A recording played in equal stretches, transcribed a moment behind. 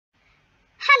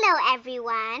Hello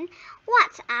everyone!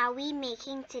 What are we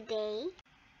making today?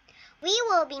 We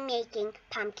will be making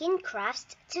pumpkin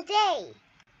crust today.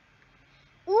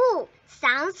 Ooh,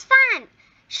 sounds fun!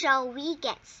 Shall we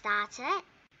get started?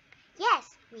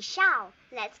 Yes, we shall.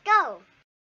 Let's go!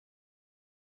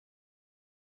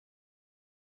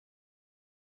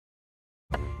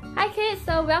 Hi kids,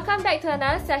 so welcome back to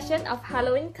another session of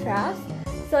Halloween crafts.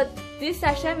 So this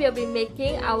session we'll be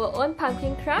making our own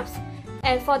pumpkin crafts.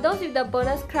 And for those with the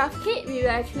bonus craft kit, we will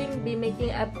actually be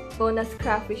making a bonus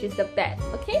craft, which is the bed,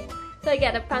 okay? So you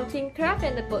get the pumpkin craft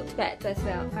and the both beds as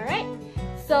well, alright?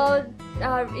 So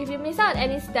if you miss out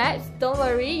any steps, don't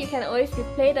worry, you can always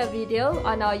replay the video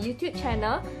on our YouTube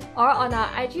channel or on our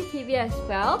IGTV as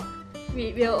well.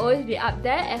 We will always be up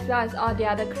there as well as all the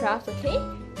other crafts, okay?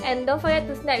 And don't forget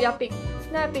to snap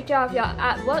a picture of your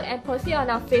artwork and post it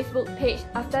on our Facebook page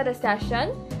after the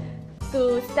session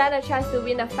to stand a chance to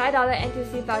win a $5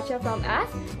 NTUC voucher from us.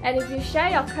 And if you share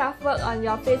your craft work on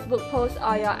your Facebook post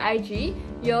or your IG,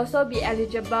 you'll also be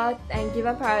eligible and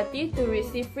given priority to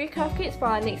receive free craft kits for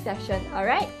our next session,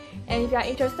 alright? And if you are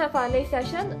interested for our next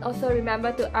session, also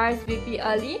remember to RSVP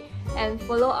early and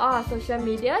follow all our social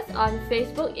medias on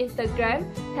Facebook, Instagram,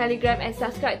 Telegram, and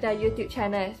subscribe to our YouTube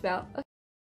channel as well. Okay.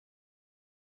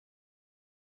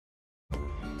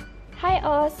 Hi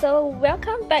all, so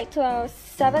welcome back to our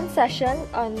 7th session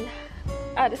on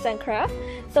Arts and Crafts.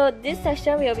 So this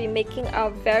session we'll be making our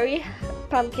very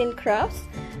pumpkin crafts.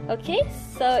 Okay,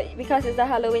 so because it's the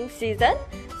Halloween season,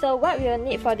 so what we'll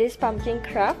need for this pumpkin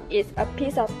craft is a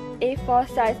piece of A4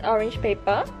 size orange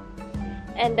paper,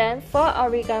 and then 4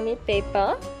 origami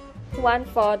paper, one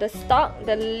for the stalk,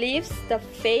 the leaves, the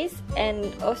face,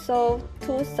 and also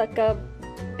 2 circle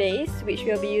base, which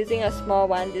we'll be using a small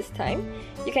one this time.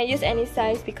 You can use any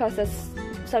size because the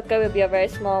circle will be a very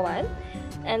small one.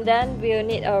 And then we'll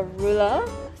need a ruler,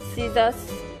 scissors,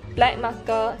 black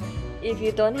marker. If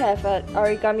you don't have an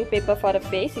origami paper for the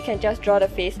face, you can just draw the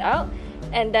face out.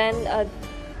 And then a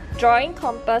drawing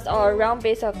compass or a round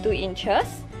base of 2 inches.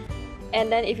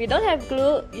 And then if you don't have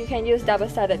glue, you can use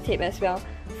double-sided tape as well.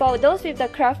 For those with the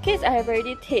craft kits, I have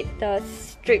already taped the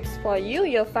strips for you.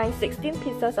 You'll find 16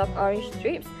 pieces of orange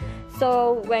strips.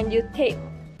 So when you tape,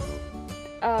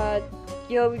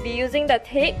 you'll be using the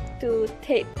tape to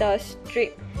tape the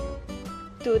strip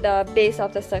to the base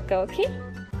of the circle, okay?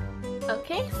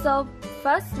 Okay, so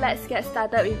first let's get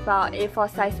started with our A4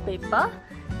 size paper.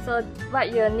 So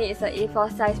what you'll need is an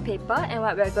A4 size paper, and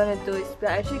what we're going to do is we're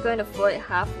actually going to fold it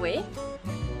halfway.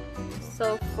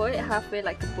 So fold it halfway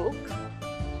like a book.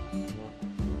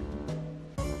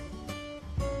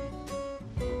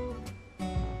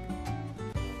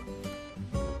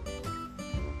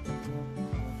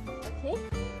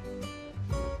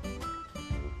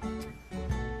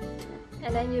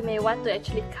 And then you may want to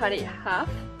actually cut it half.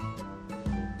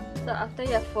 So after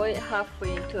you have folded it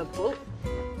halfway into a book,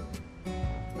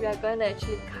 we are going to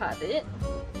actually cut it.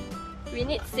 We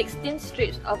need 16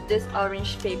 strips of this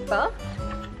orange paper.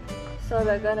 So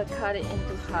we're going to cut it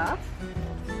into half.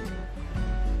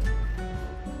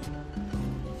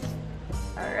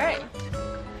 Alright.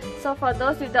 So for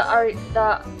those with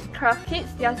the craft kits,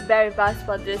 just bear with us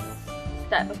for this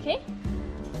step, okay?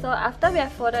 So after we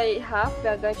have folded it half, we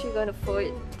are actually going to fold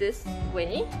it this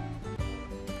way.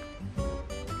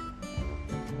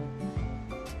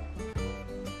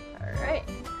 Alright.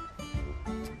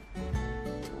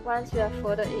 Once we have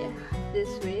folded it this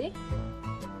way,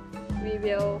 we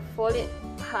will fold it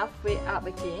halfway up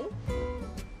again.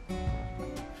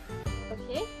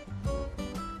 Okay.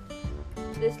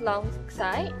 This long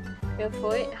side, we'll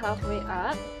fold it halfway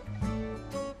up.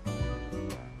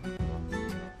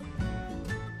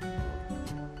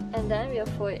 And then we'll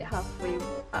fold it halfway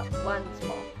up once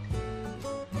more,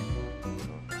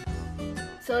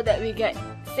 so that we get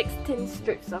 16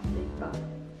 strips of paper.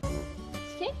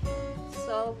 Okay,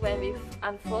 so when we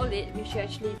unfold it, we should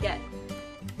actually get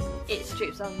 8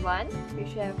 strips on one. We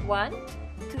should have 1,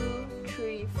 2,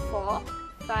 3, 4,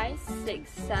 5,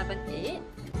 6, 7, 8.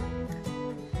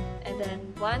 And then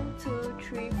 1, 2,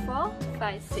 3, 4,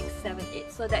 5, 6, 7,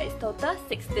 8. So that is total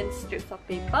 16 strips of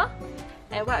paper.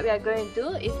 And what we are going to do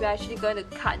is we're actually going to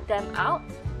cut them out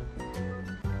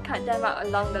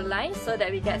along the line so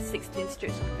that we get 16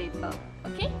 strips of paper.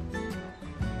 Okay?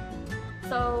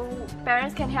 So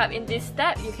parents can help in this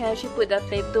step. You can actually put the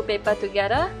 2 paper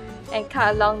together and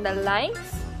cut along the lines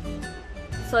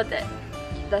so that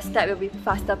the step will be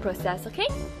faster process. Okay?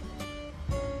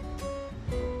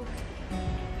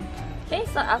 Okay,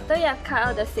 so after you have cut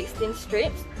out the 16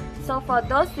 strips, so for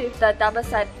those with the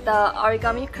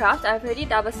origami craft, I've already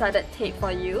double-sided tape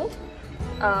for you.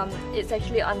 It's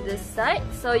actually on this side,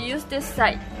 so use this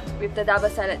side with the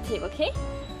double-sided tape, okay?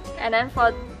 And then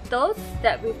for those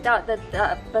that without the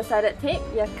double-sided tape,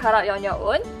 you have cut out on your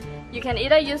own, you can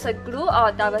either use a glue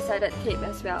or double-sided tape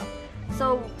as well.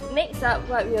 So next up,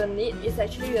 what we'll need is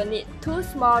we'll need 2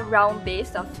 small round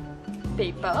base of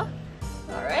paper.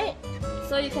 Alright,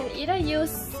 so you can either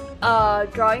use a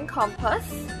drawing compass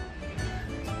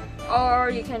or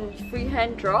you can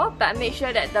freehand draw, but make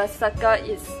sure that the circle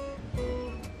is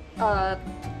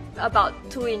about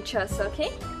 2 inches,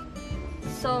 okay?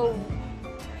 So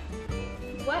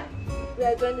what we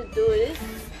are going to do is,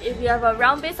 if you have a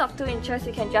round base of 2 inches,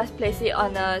 you can just place it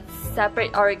on a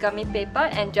separate origami paper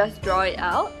and just draw it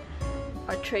out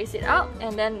or trace it out.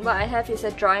 And then what I have is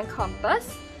a drawing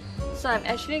compass. So I'm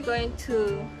actually going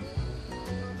to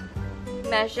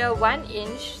measure 1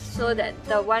 inch so that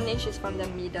the 1 inch is from the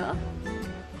middle.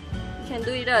 You can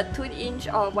do either a 2 inch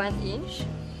or 1 inch.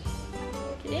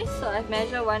 Okay, so I've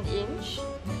measured 1 inch.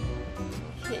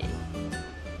 Okay.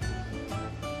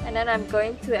 And then I'm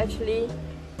going to actually,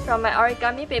 from my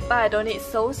origami paper, I don't need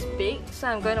so big, so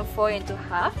I'm going to fold into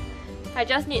half. I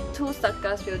just need 2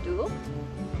 circles will do.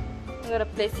 I'm going to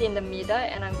place it in the middle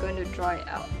and I'm going to draw it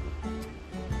out.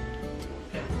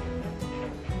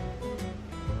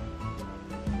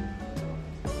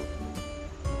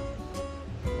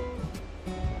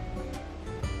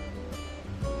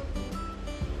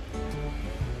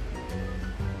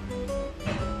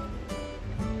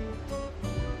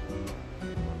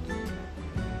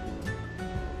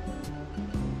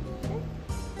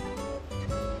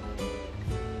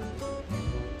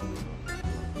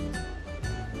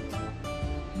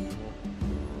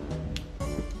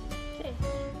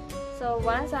 So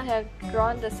once I have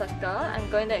drawn the circle, I'm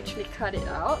going to actually cut it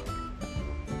out.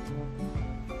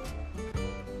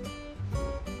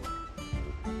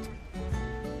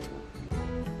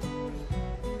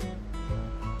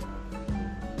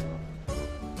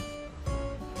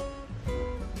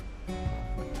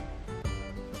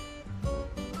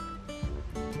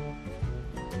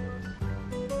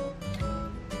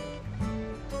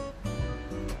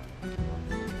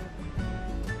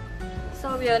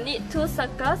 So we'll need 2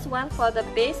 circles, one for the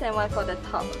base and one for the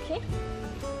top, okay?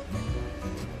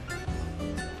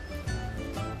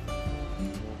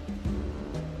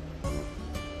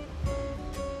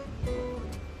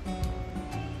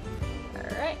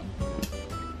 Alright.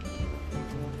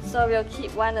 So we'll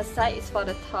keep one aside, is for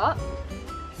the top.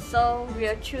 So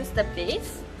we'll choose the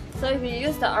base. So if you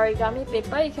use the origami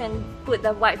paper, you can put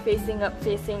the white facing up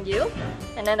facing you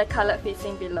and then the colored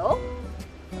facing below.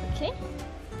 Okay?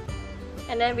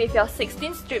 And then with your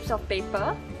 16 strips of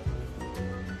paper,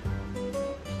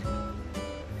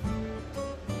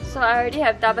 so I already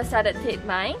have double-sided tape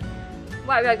mine.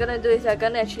 What we are going to do is we are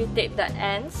going to actually tape the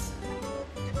ends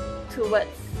towards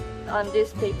on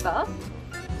this paper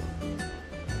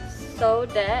so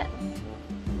that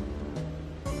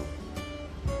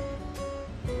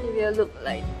it will look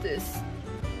like this.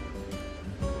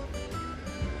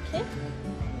 Okay,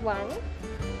 1,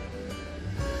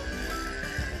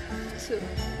 2.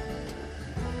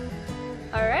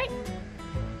 Alright.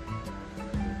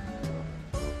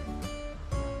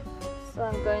 So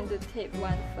I'm going to tape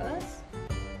one first.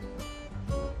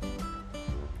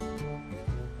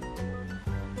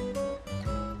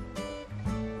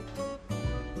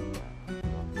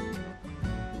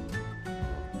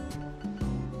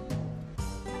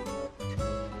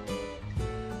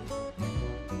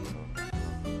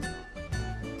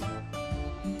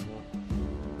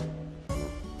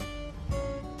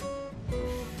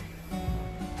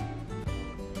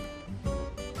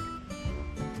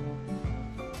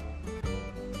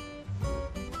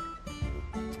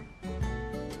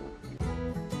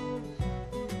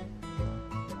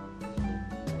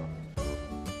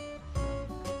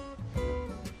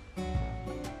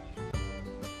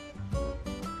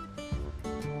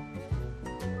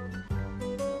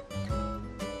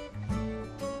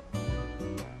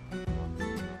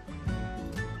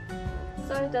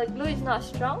 So if the glue is not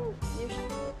strong, you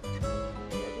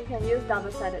can use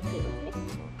double-sided tape, okay?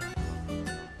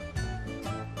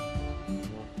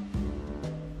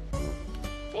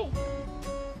 Okay.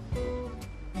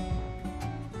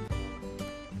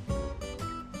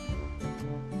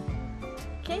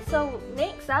 Okay, so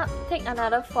next up, take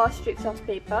another 4 strips of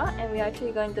paper and we're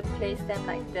actually going to place them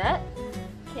like that.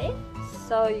 Okay,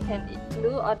 so you can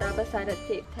glue or double-sided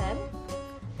tape them.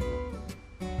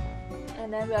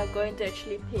 And then we are going to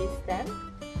actually paste them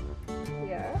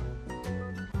here,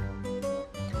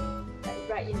 like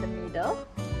right in the middle.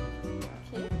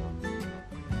 Okay.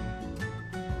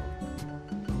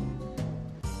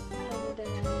 And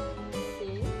then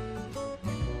see.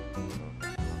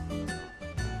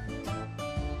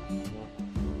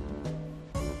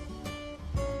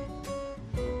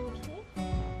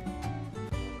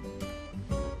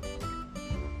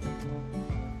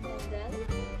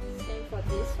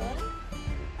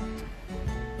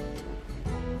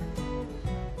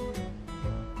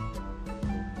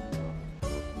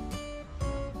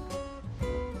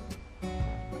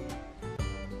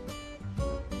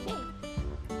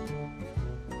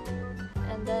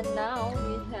 then now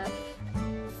we have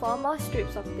 4 more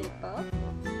strips of paper.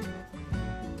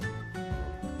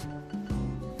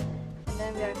 And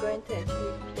then we are going to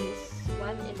actually place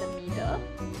one in the middle.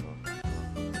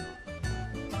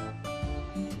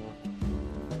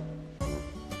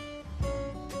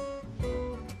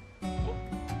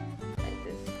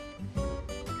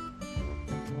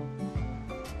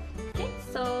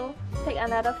 So take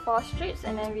another 4 strips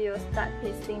and then we will start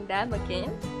pasting them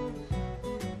again.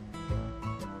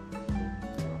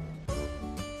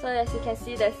 So as you can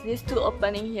see, there's these 2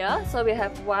 openings here. So we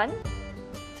have 1,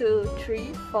 2,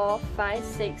 3, 4, 5,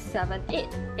 6, 7, 8.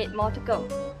 8 more to go.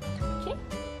 Okay.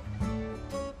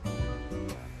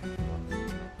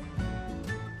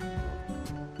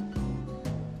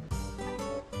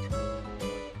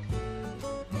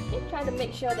 Okay, try to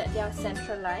make sure that they are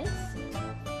centralized.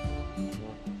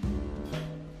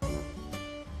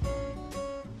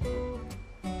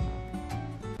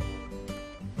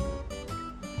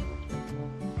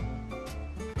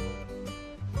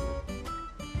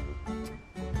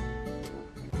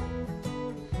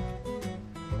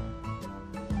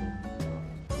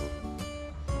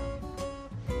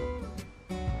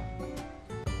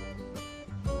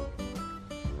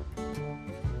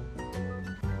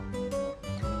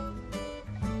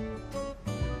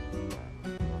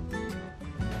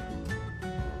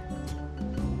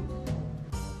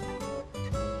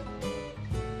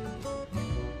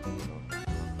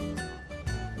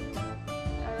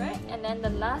 And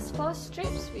then the last 4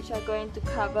 strips, which are going to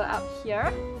cover up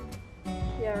here,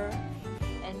 here,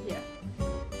 and here.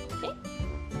 Okay.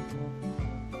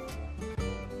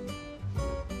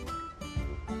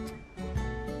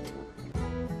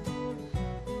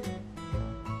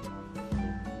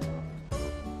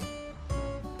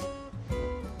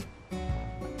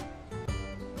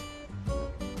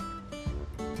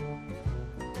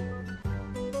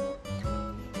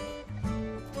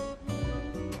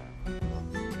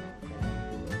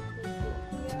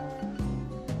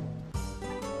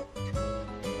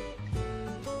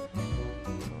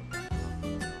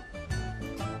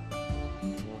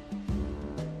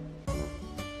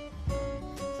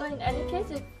 In any case,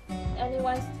 if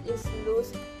anyone is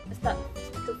loose, start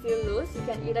to feel loose, you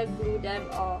can either glue them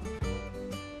or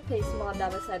paste more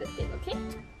double-sided tape, okay?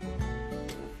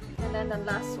 And then the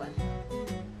last one.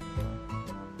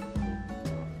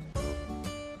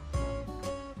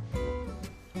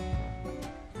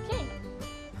 Okay,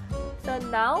 so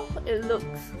now it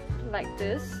looks like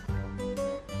this,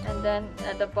 and then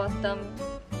at the bottom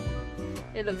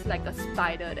it looks like a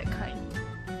spider, that kind.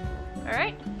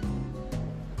 Alright?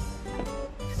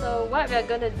 So what we are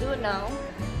going to do now,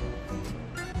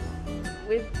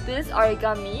 with this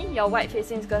origami, your white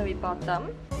facing is going to be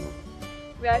bottom.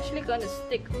 We are actually going to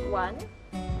stick one.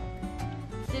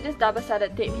 See this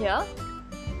double-sided tape here?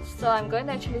 So I'm going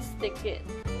to actually stick it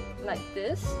like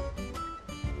this.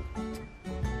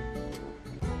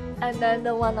 And then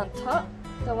the one on top,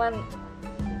 the one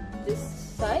this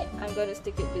side, I'm going to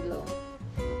stick it below.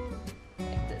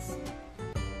 Like this.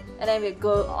 And then we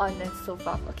go on and so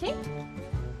forth, okay?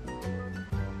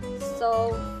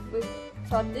 So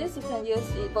for this, you can use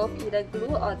both either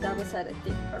glue or double-sided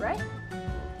tape, alright?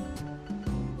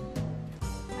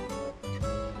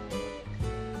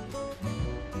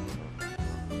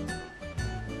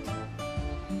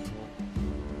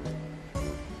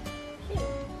 Okay.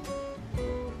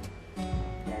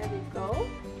 There we go.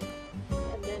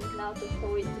 And then now to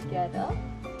hold it together.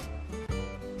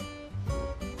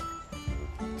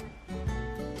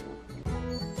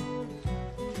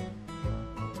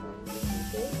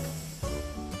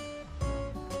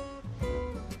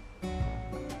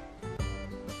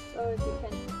 So you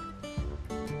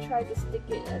can try to stick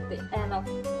it at the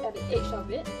edge of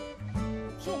it.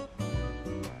 Okay.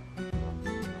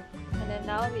 And then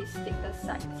now we stick the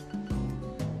sides.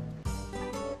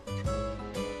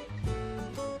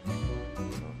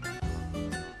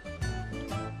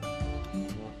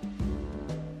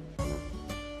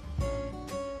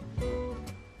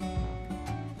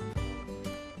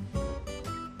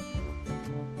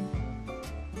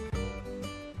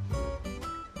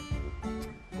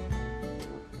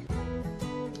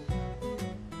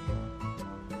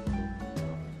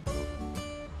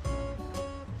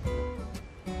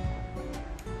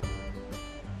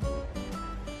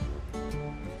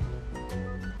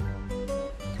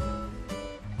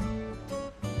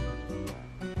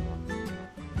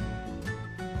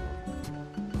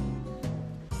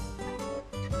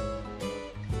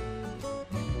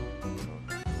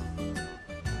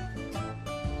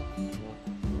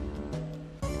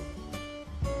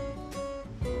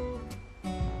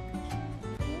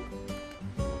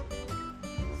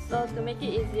 So to make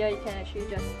it easier, you can actually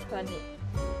just turn it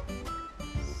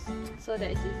so that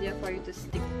it's easier for you to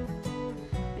stick.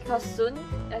 Because soon,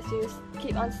 as you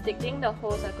keep on sticking, the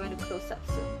holes are going to close up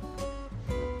soon.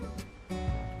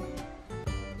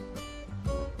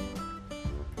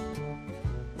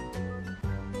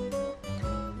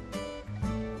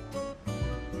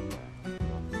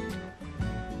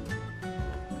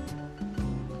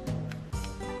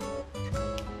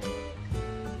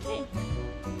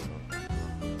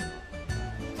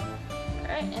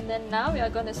 And then now we are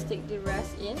going to stick the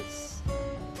rest in.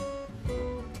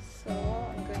 So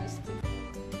I'm going to stick.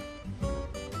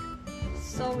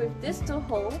 So with these two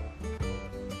holes,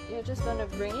 you're just going to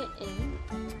bring it in.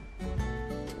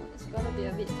 It's going to be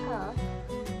a bit tough.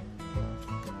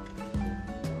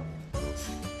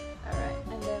 Alright,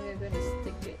 and then we're going to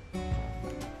stick it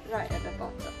right at the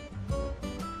bottom.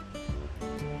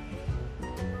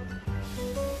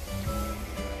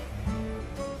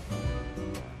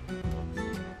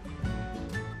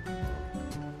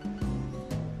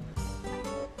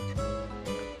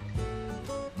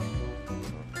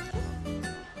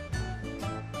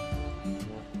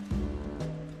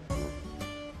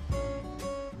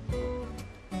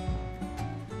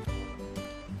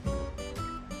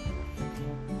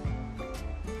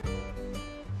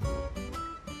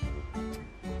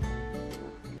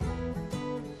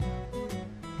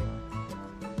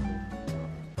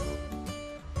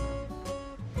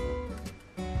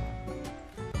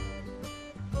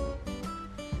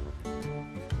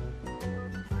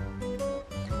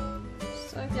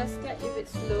 So if you're scared if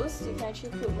it's loose, you can actually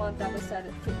put more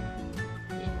double-sided tape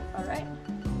in, alright?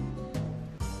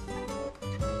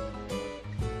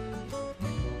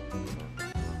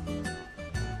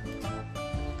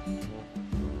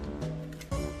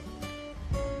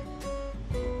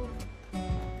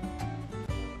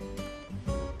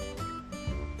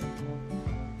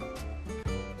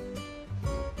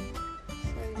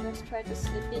 So you just try to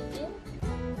slip it in.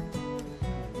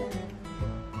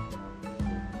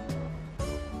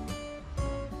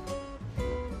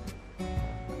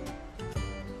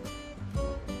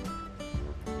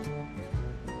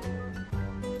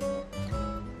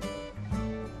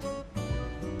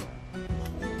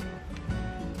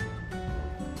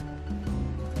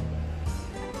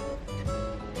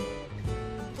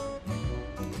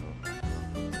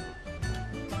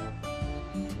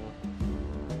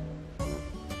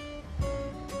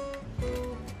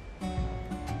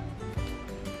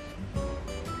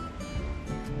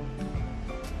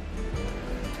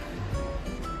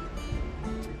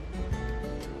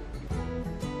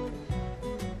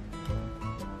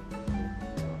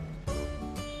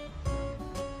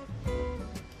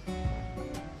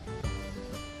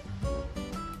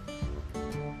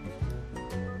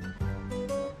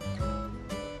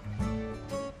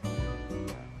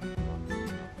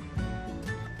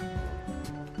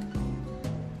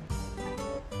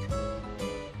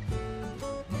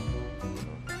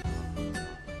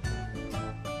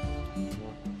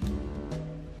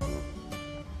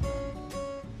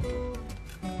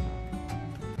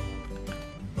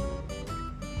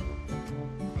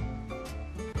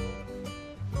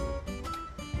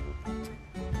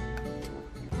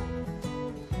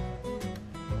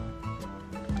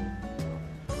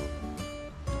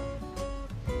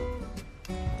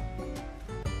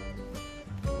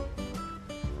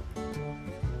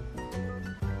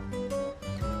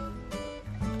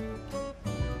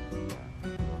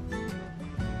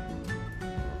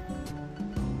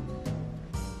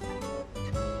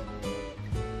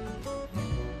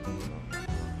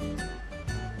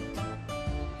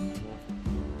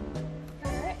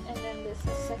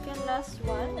 Last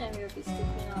one, and we'll be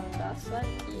sticking our last one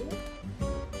in.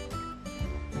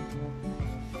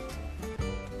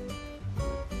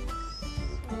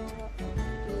 So what we'll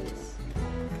do is,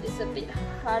 it's a bit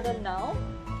harder now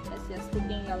as you're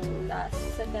sticking your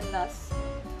second last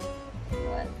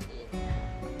one in.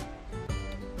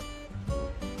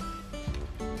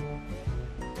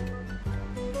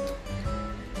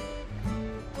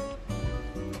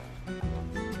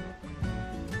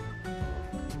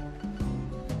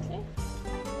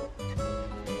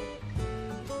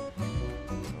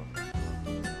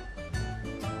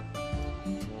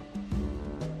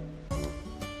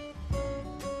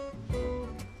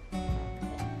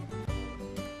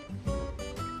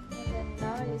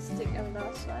 You stick a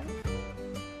last one.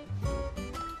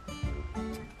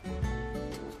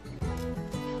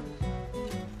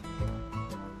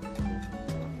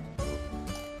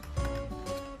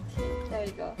 Okay, there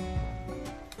you go.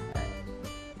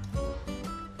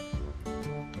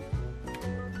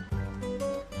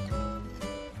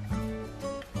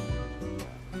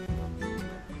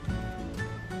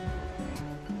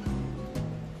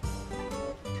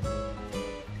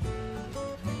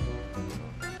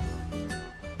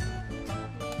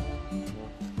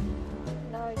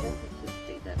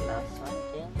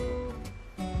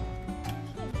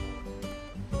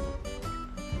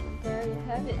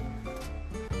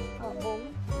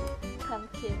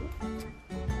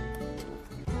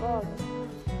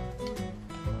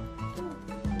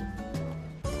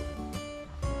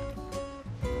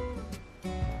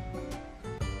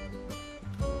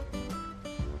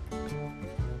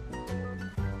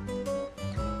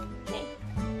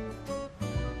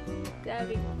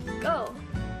 There we go.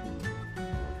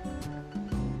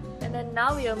 And then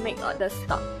now we will make the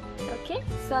stalk. Okay,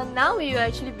 so now we will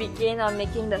actually begin on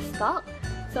making the stalk.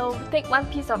 So take one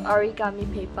piece of origami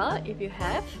paper if you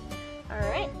have.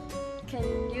 Alright, you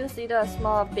can use either a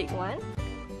small or big one.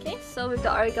 Okay, so with the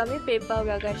origami paper, we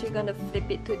are actually going to flip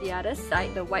it to the other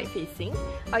side, the white facing.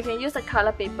 Or you can use a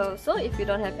color paper also if you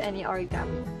don't have any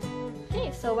origami.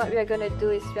 Okay, so what we are going to do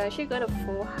is we are actually going to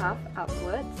fold half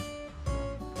upwards,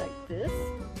 like this.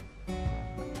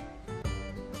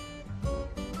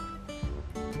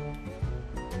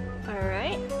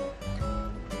 Alright.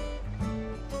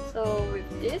 So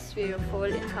with this, we will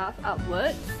fold it half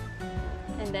upwards.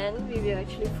 And then we will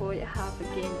actually fold it half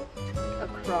again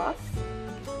across.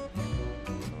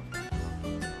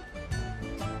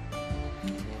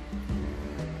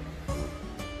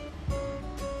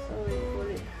 So we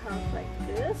fold it half like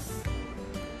this.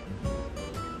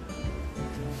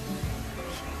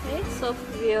 Okay, so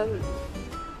we'll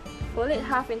fold it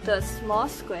half into a small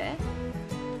square.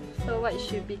 So what you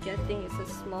should be getting is a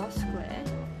small square.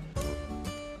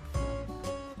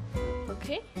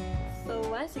 Okay, so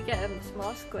once you get a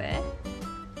small square,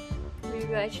 we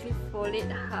will actually fold it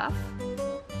half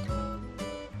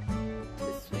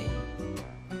this way.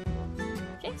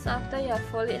 Okay, so after you have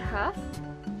folded half,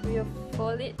 we will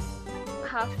fold it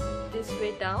half this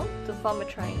way down to form a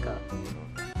triangle.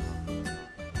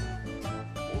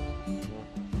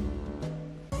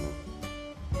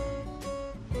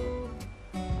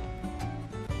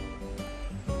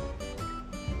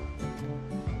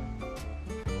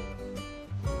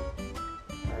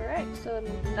 So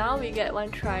now we get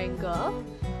one triangle.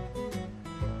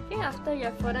 Okay, after you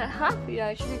have folded half, we are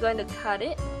actually going to cut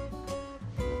it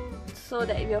so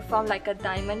that it will form like a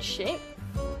diamond shape.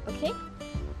 Okay,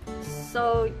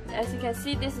 so as you can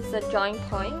see, this is a join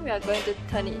point. We are going to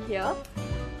turn it here,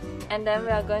 and then we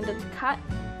are going to cut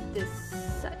this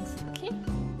side. Okay,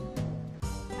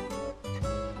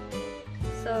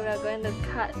 so we are going to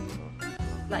cut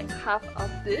like half of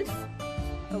this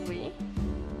away.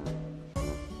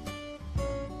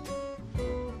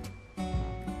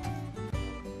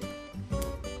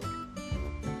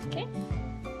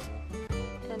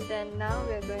 Then now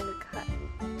we are going to cut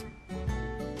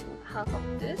half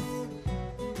of this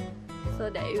so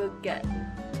that it will get.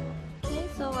 Okay,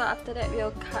 so after that we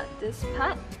will cut this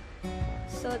part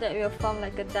so that it will form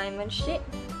like a diamond shape.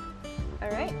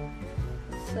 Alright,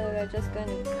 so we are just going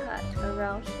to cut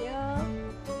around here.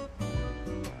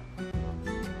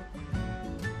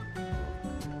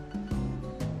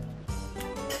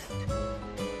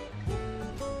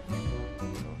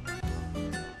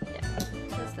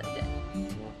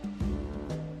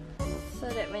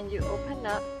 When you open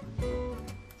up,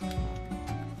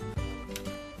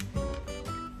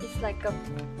 it's like a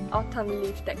autumn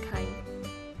leaf, that kind.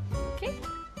 Okay.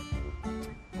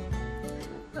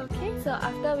 Okay, so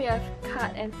after we have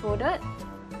cut and folded,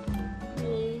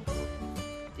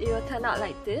 it will turn out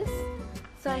like this.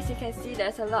 So as you can see,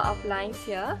 there's a lot of lines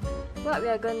here. What we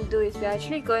are going to do is we are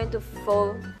actually going to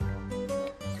fold.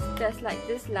 There's like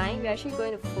this line. We are actually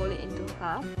going to fold it into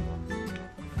half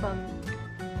from.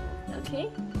 Okay,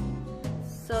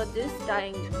 so this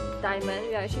diamond,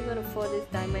 we are actually going to fold this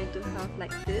diamond into half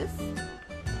like this.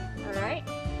 Alright,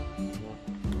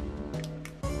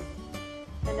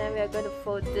 and then we are going to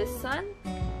fold this one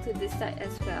to this side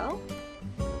as well.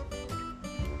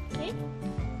 Okay,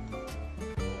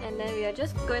 and then we are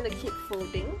just going to keep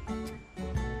folding.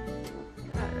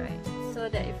 Alright, so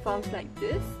that it forms like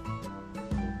this.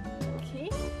 Okay,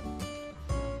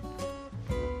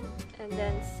 and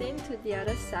then same to the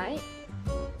other side.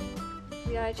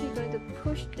 We are actually going to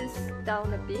push this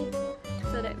down a bit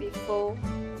so that we fold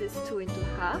these two into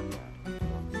half.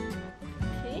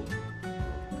 Okay,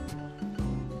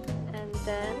 and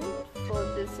then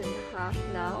fold this in half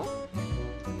now.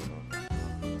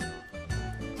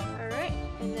 Alright,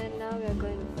 and then now we are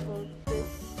going to fold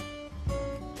this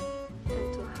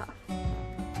into half.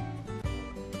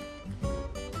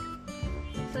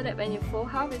 So that when you fold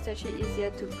half, it's actually easier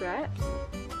to grab.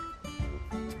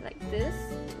 Like this.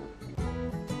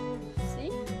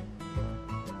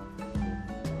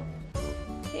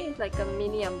 Like a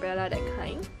mini umbrella, that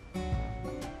kind.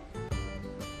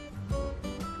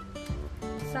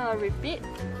 So I'll repeat.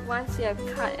 Once you have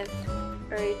cut and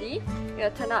already, it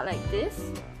will turn out like this.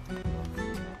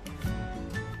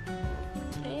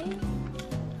 Okay,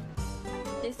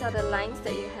 these are the lines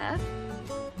that you have.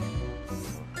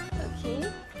 Okay,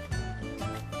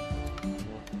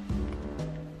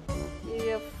 you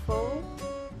will fold.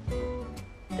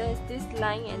 There's this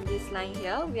line and this line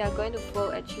here. We are going to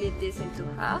fold actually this into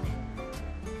half.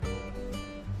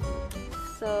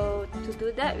 So to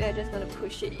do that, we are just going to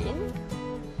push it in.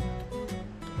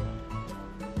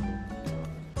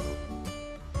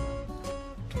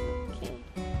 Okay.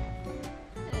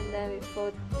 And then we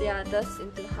fold the others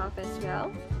into half as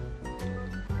well.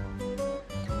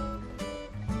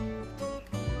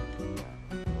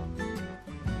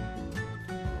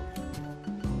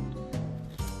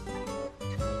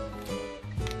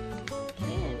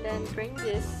 Okay, and then bring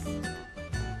this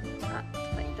up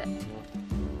like that.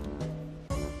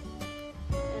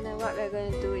 And then what we're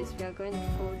going to do is we are going to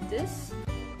fold this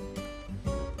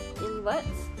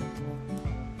inwards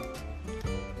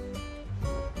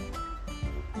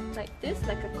like this,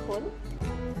 like a cone,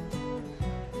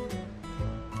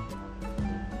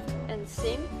 and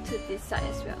same to this side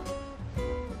as well.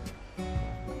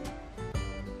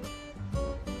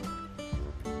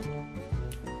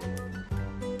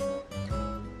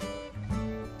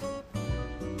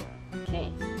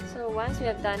 Okay, so once we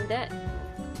have done that,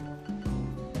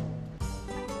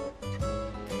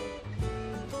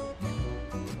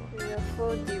 we will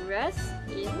fold the rest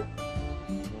in.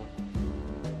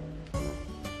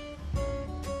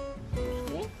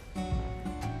 Okay.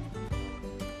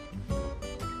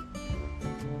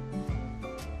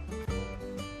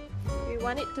 We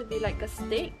want it to be like a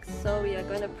stick, so we are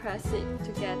going to press it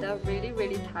together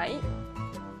really tight.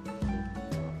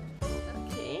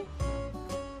 Okay.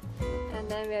 And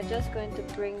then we are just going to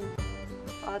bring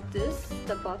all this,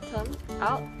 the bottom,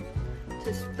 out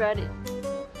to spread it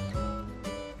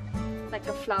like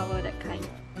a flower, that kind.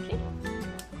 Okay.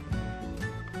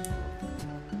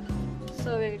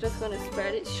 So we're just going to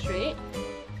spread it straight.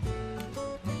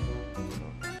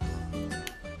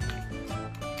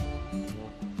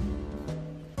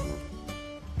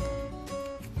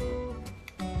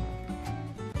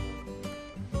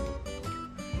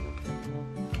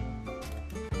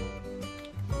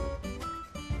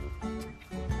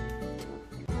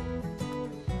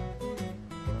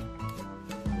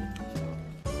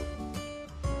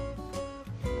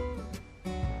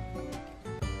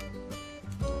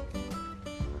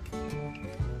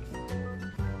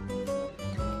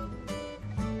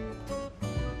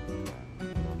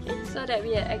 So that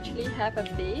we actually have a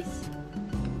base.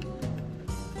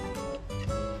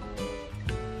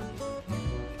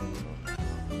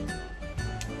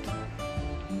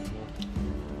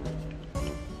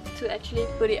 To actually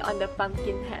put it on the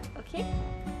pumpkin head, okay?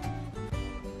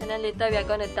 And then later we are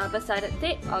going to double-sided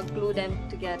tape or glue them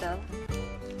together.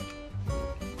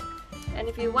 And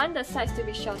if you want the sides to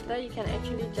be shorter, you can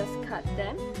actually just cut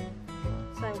them.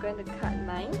 So I'm going to cut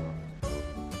mine.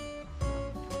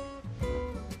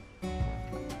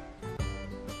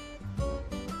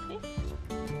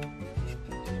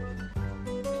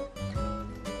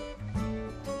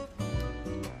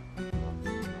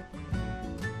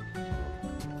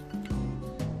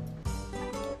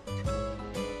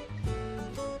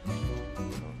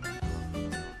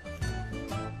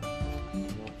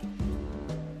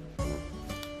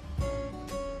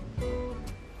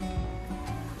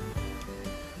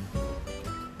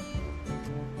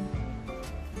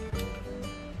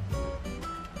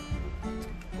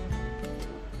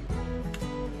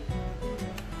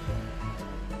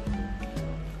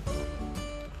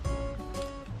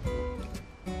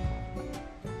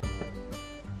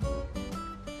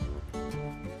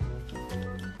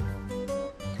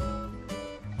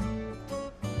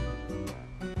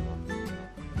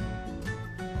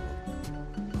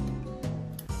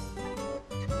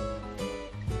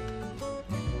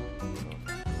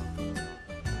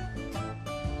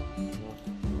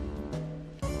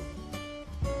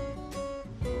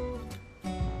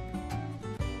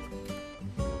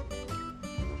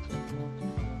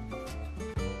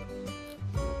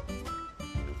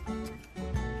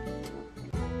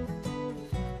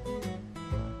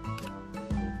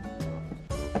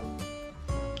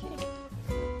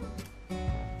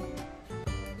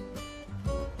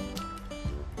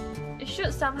 It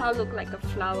should somehow look like a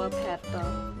flower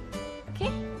petal.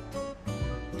 Okay?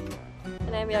 And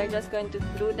then we are just going to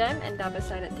glue them and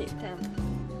double-sided tape them,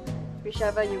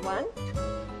 whichever you want,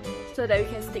 so that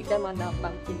we can stick them on our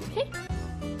pumpkin. Okay?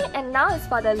 And now it's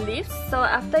for the leaves. So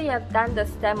after you have done the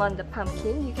stem on the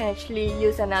pumpkin, you can actually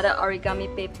use another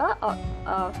origami paper or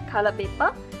color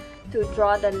paper to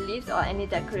draw the leaves or any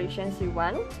decorations you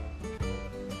want.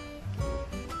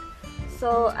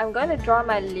 So I'm going to draw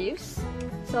my leaves.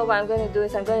 So what I'm going to do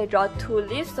is I'm going to draw 2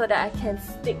 leaves so that I can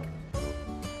stick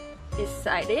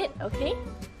beside it, okay?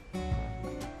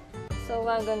 So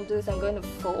what I'm going to do is I'm going to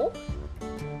fold,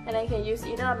 and I can use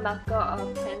either a marker or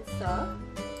a pencil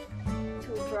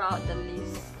to draw out the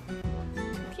leaves,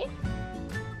 okay?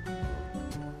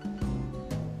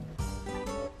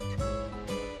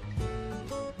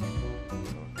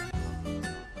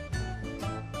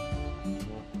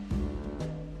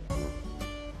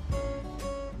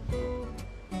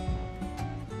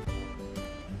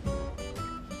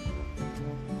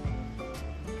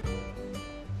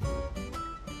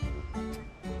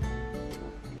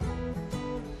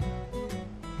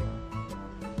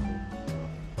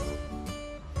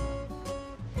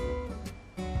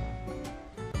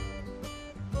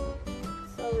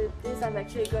 because I'm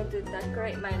actually going to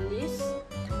decorate my leaves.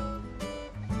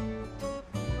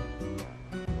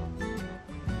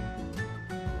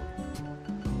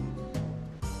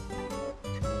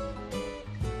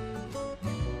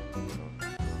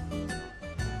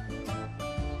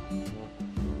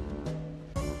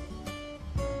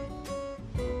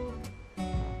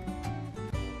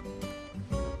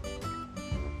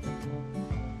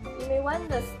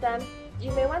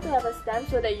 You may want to have a stem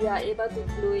so that you are able to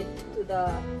glue it to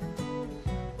the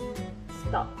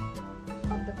stalk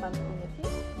of the pumpkin, okay?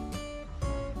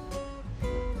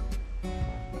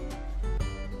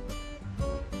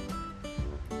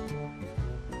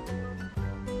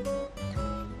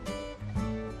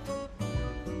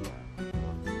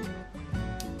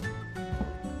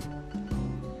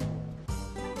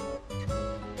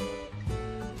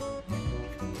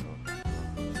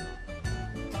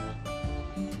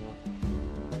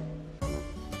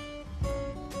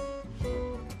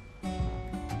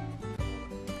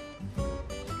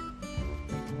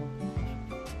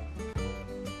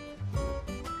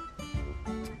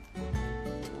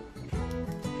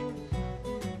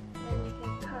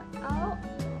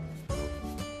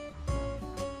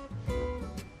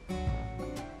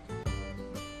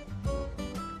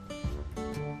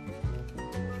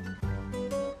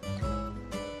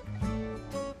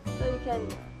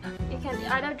 You can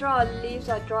either draw leaves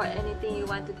or draw anything you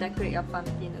want to decorate your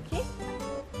pumpkin, okay?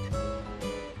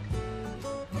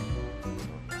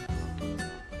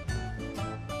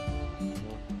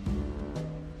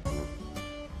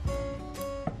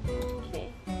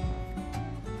 Okay.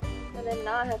 And then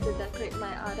now I have to decorate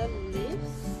my other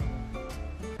leaves.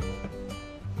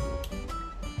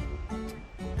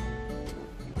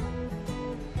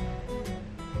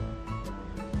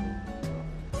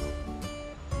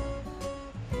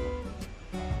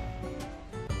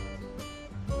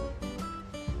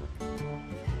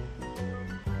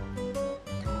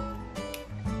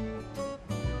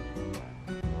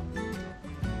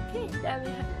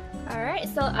 Alright,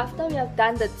 so after we have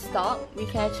done the stalk, we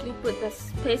can actually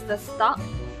paste the stalk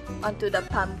onto the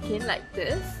pumpkin like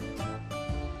this.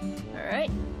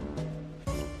 Alright.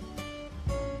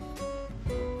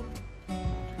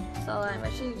 So I'm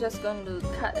actually just going to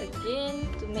cut again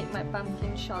to make my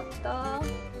pumpkin shorter.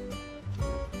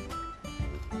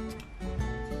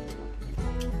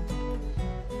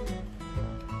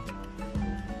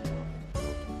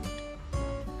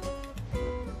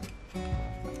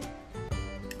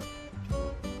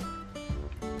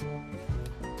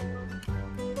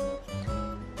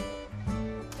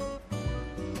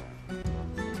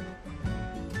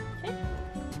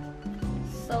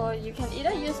 So you can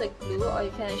either use a glue or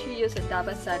you can actually use a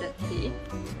double-sided tape.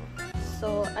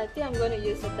 So I think I'm going to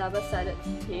use a double-sided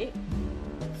tape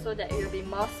so that it will be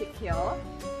more secure.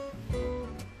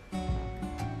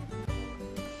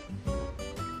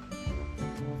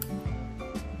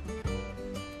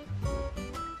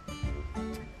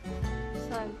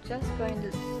 So I'm just going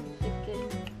to stick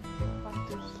it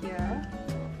onto here,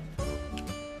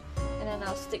 and then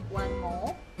I'll stick one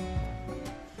more.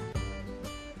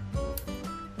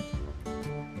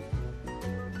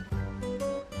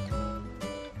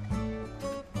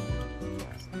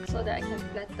 So that I can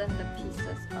flatten the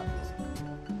pieces out.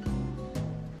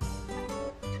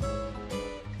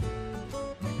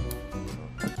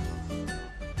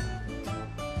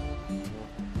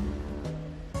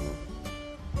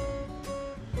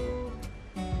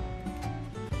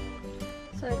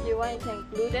 So if you want, you can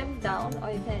glue them down,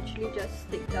 or you can actually just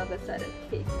stick double-sided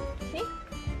tape. Okay?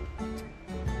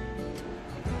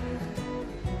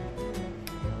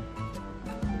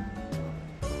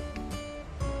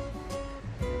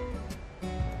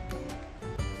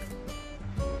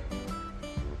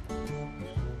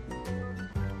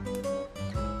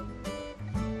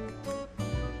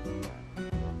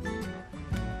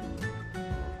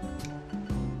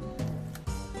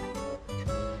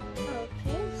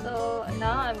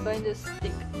 Now I'm going to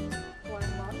stick one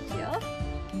more here,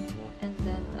 and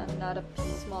then another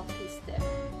small piece there.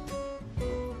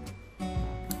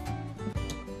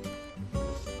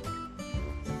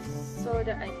 So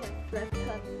that I can flatten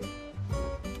it.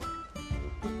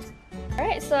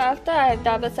 Alright, so after I have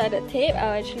double-sided tape,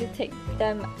 I'll actually take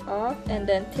them off and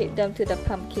then tape them to the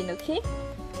pumpkin, okay?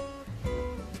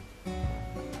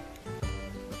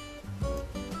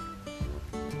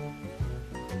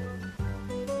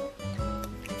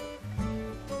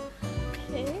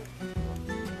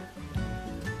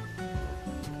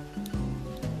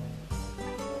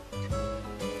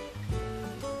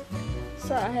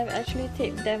 So I have actually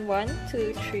taped them 1,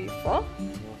 2, 3, 4,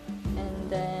 and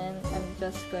then I'm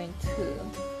just going to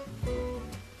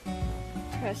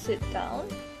press it down.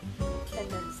 and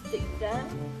then stick them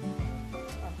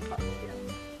on top here.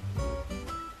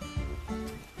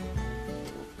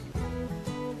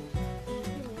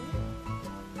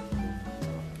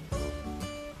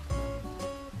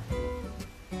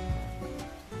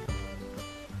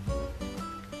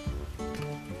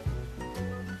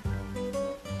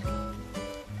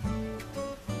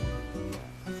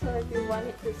 So if you want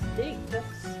it to stick, just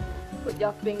put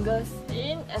your fingers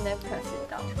in and then press it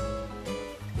down.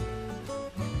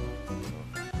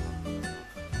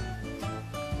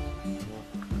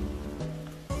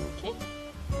 Okay.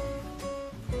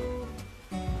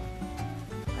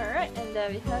 Alright, and there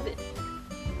we have it.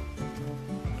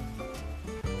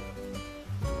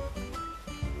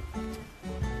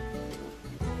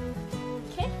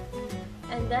 Okay,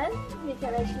 and then we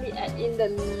can actually add in the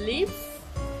leaves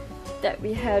that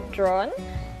we had drawn.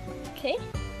 Okay.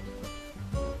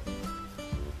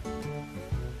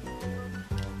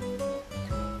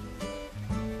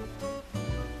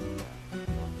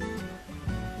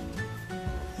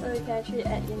 So you can actually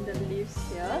add in the leaves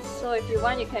here. So if you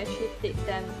want, you can actually take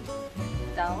them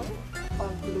down or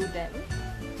glue them.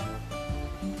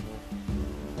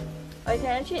 Or you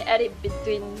can actually add it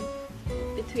between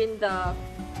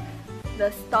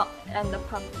the stalk and the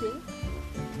pumpkin.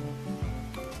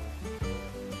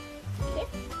 Okay.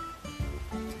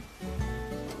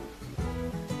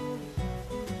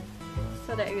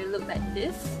 So that it will look like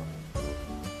this.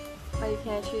 Or you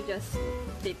can actually just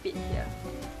tape it here.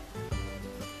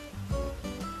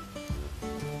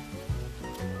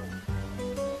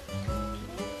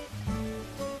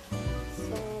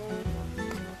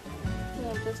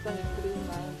 I'm just going to glue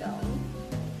mine down.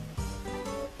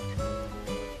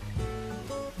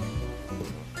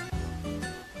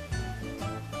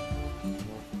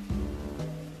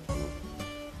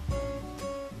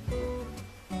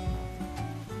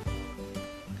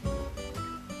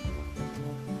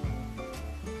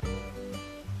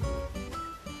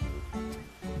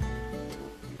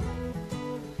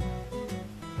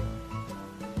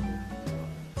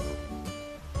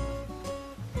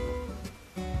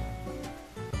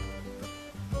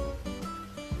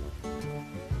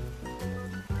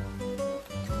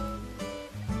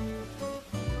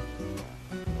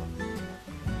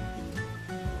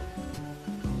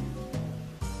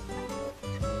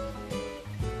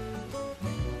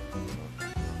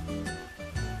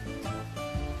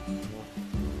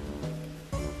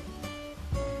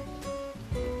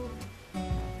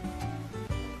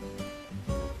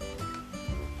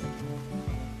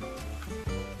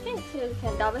 So you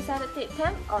can double-sided tape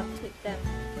them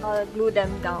or glue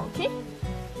them down, okay?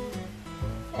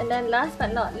 And then last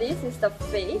but not least is the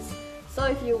face. So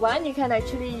if you want, you can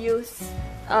actually use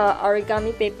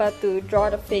origami paper to draw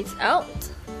the face out,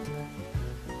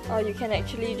 or you can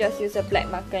actually just use a black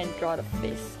marker and draw the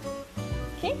face.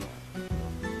 Okay?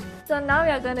 So now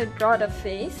we are going to draw the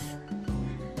face.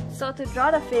 So to draw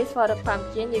the face for the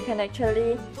pumpkin, you can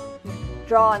actually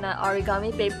draw on an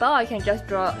origami paper, or you can just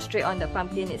draw straight on the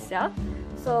pumpkin itself.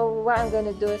 So what I'm going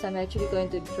to do is I'm actually going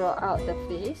to draw out the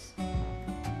face.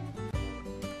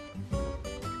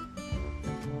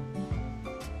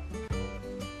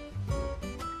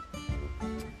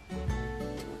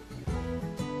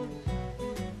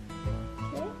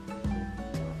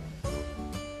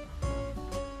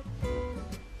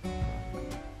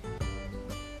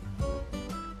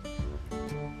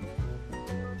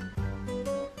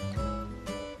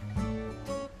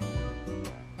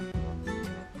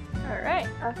 Alright,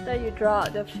 after you draw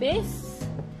out the face,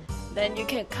 then you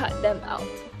can cut them out.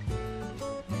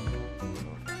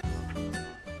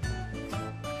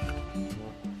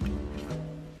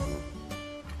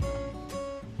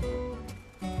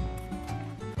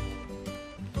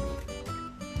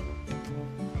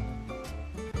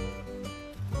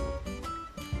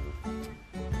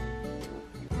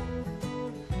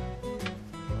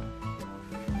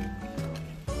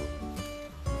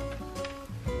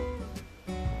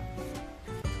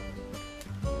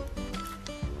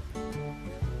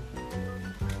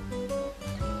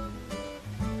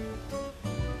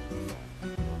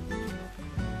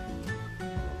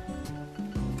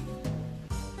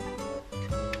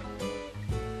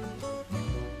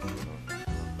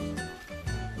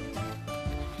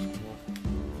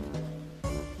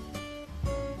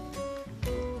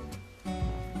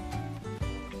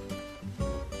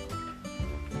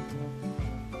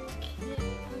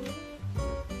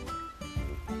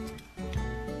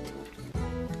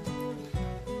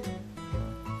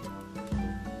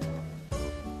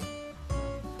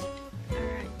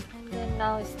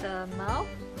 Now is the mouth.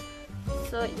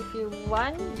 So if you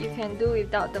want, you can do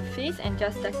without the face and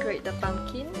just decorate the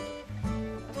pumpkin.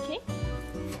 Okay,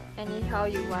 anyhow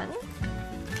you want.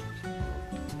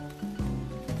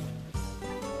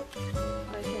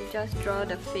 Or you can just draw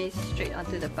the face straight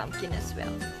onto the pumpkin as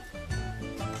well.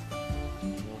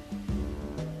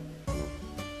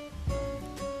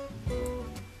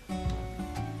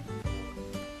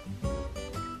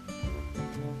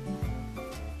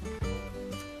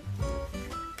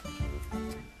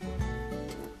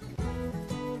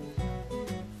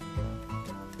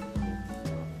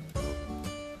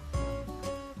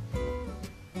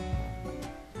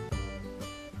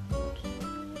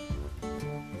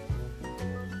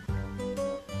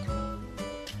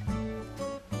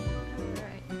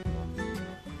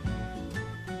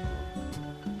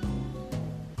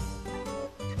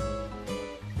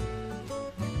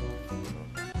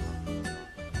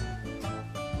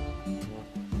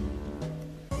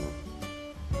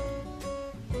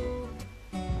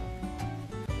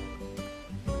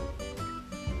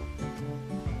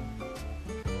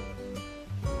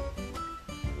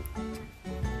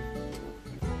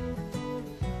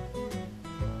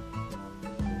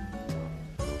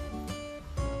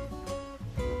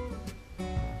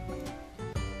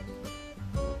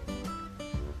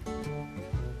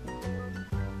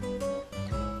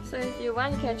 So if you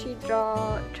want, you can actually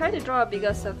try to draw a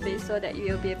bigger surface so that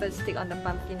you will be able to stick on the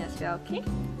pumpkin as well, okay?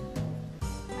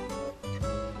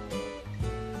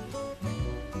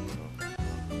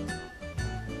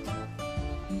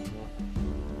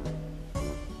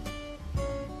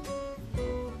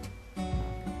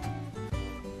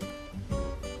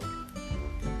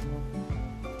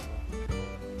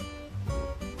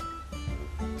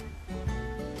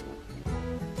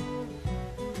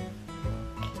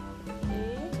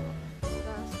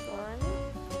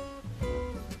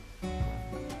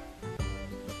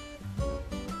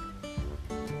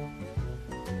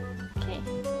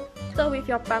 So with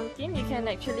your pumpkin, you can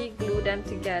actually glue them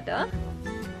together.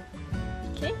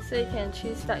 Okay, so you can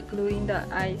actually start gluing the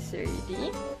eyes already.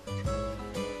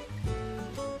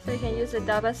 So you can use a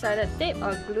double-sided tape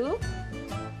or glue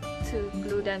to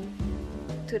glue them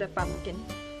to the pumpkin.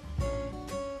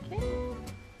 Okay.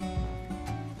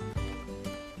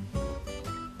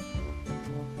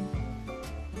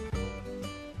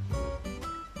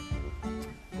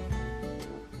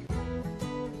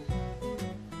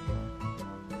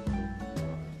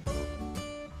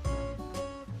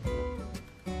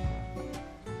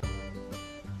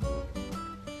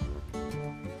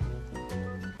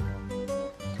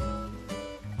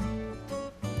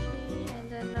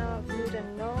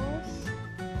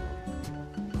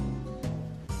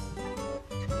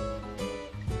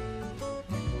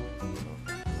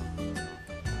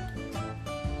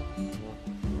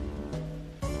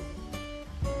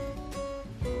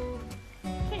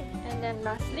 And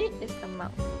lastly is the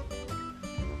mouth.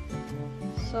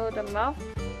 So the mouth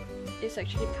is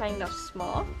actually kind of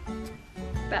small,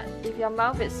 but if your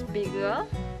mouth is bigger,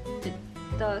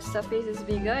 the surface is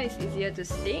bigger, it's easier to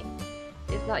stick.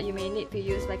 If not, you may need to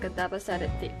use like a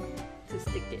double-sided tape to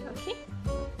stick it, okay?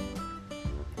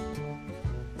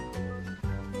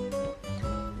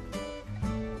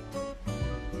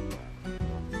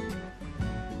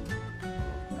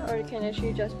 Or you can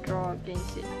actually just draw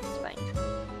against it, it's fine.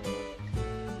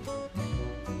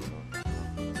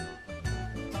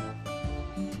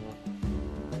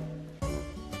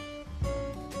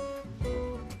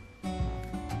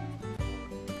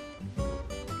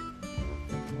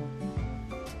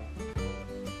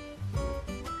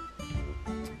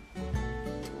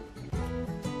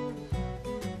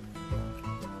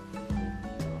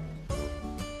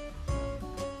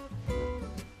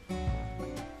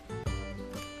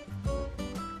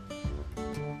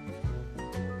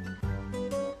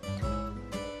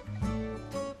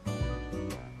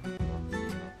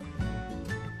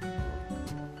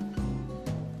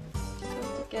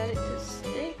 Get it to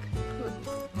stick. Good.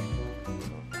 Okay.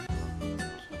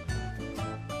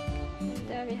 And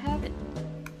there we have it.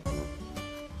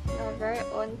 Our very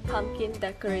own pumpkin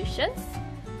decorations.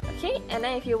 Okay, and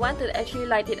then if you want to actually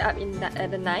light it up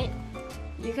at the night,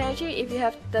 you can actually, if you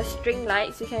have the string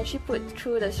lights, you can actually put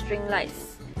through the string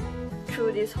lights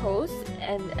through these holes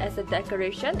and as a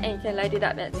decoration, and you can light it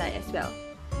up at night as well.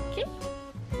 Okay.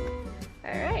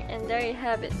 Alright, and there you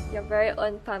have it, your very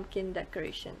own pumpkin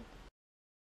decoration.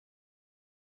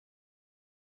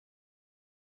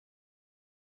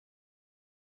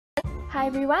 Hi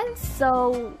everyone,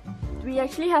 so we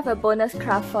actually have a bonus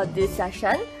craft for this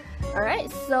session.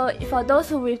 Alright, so for those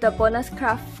who with the bonus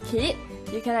craft kit,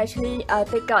 you can actually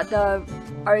take out the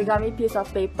origami piece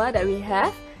of paper that we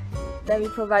have, that we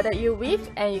provided you with,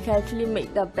 and you can actually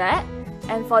make the bag.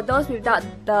 And for those without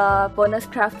the bonus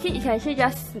craft kit, you can actually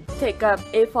just take a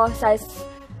A4 size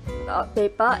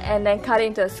paper and then cut it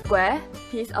into a square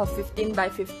piece of 15 by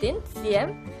 15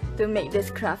 cm to make this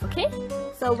craft, okay?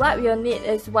 So what we'll need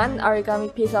is one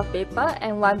origami piece of paper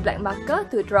and one black marker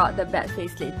to draw out the bat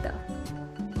face later.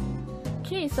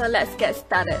 Okay, so let's get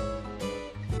started.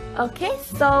 Okay,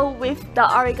 so with the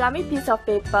origami piece of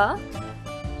paper,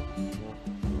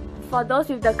 for those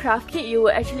with the craft kit, you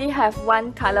will actually have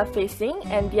one color facing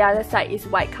and the other side is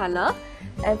white color.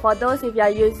 And for those if you are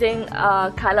using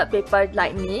colored paper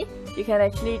like me, you can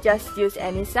actually just use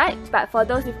any side. But for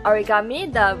those with origami,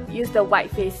 use the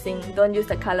white facing, don't use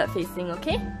the colored facing,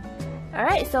 okay?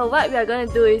 Alright, so what we are going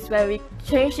to do is when we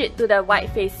change it to the white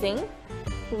facing,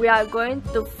 we are going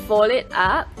to fold it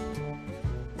up.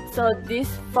 So this,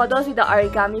 for those with the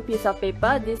origami piece of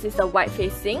paper, this is the white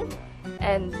facing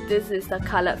and this is the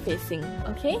colored facing,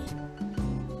 okay?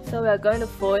 So we are going to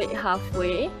fold it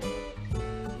halfway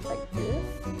like this.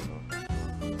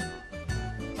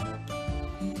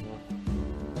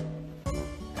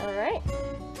 Alright,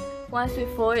 once we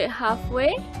fold it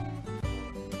halfway,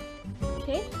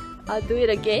 okay, I'll do it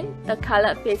again, the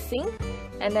colored facing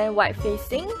and then white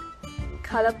facing.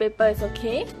 Color paper is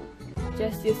okay,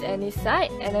 just use any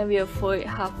side and then we'll fold it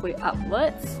halfway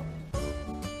upwards.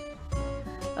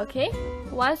 Okay,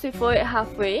 once we fold it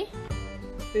halfway,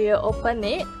 we will open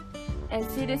it and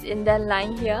see this indent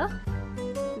line here.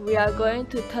 We are going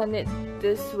to turn it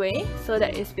this way so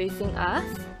that it's facing us.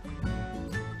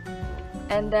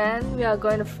 And then we are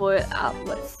going to fold it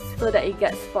upwards so that it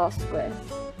gets 4 squares.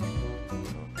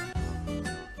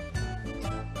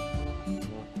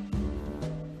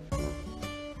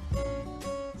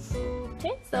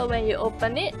 Okay, so when you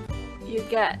open it, you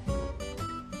get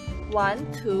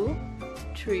 1, 2,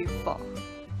 3, 4.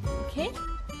 Okay?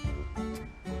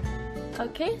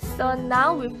 Okay, so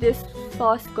now with these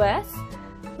 4 squares,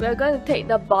 we are going to take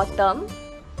the bottom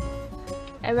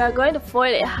and we are going to fold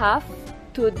it half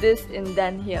to this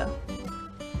indent here.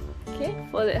 Okay,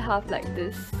 fold it half like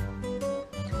this.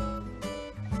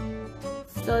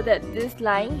 So that this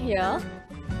line here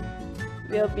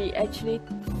will be actually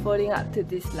folding up to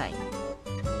this line.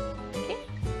 Okay,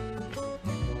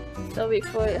 so we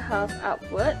fold it half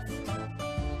upwards.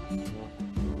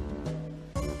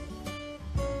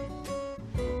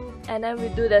 And then we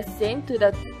do the same to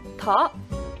the top.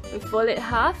 We fold it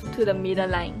half to the middle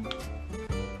line.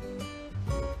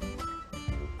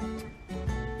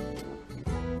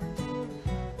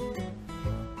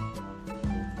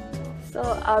 So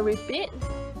I'll repeat.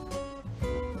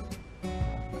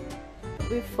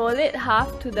 We fold it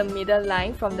half to the middle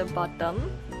line from the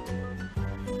bottom.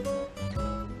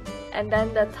 And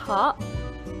then the top,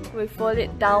 we fold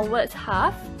it downwards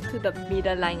half to the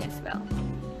middle line as well.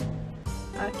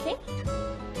 Okay.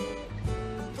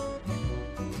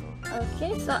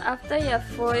 Okay, so after you have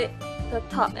folded the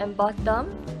top and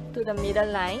bottom to the middle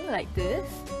line like this,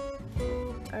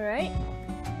 alright,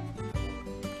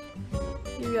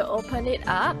 you will open it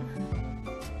up.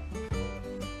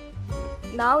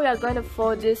 Now we are going to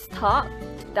fold this top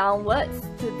downwards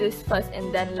to this first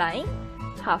indent line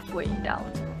halfway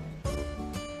down.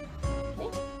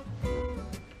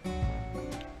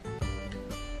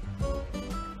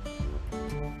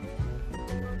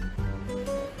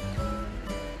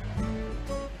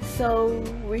 So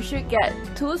we should get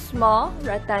 2 small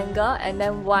rectangles and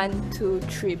then 1, 2,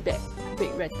 3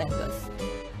 big rectangles.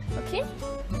 Okay?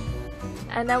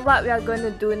 And then what we are going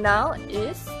to do now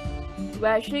is we're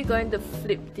actually going to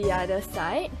flip the other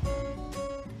side.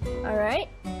 Alright?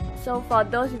 So for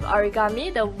those with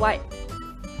origami, the white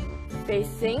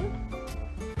facing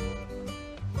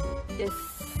is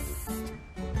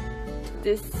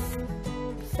this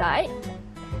side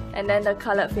and then the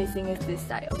colored facing is this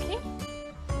side, okay?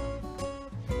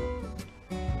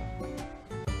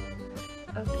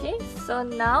 Okay, so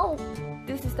now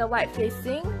this is the white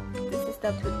facing, this is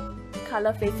the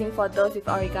color facing for those with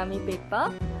origami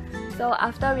paper. So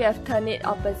after we have turned it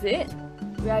opposite,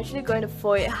 we are actually going to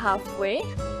fold it halfway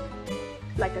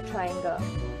like a triangle.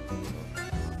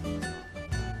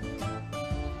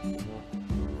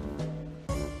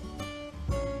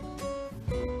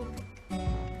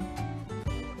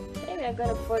 Okay, we are going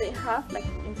to fold it half like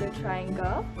into a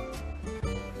triangle.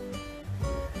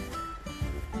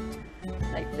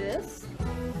 Like this.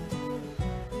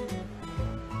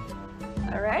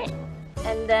 Alright,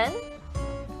 and then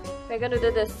we're going to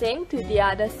do the same to the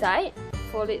other side.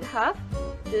 Fold it half,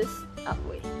 this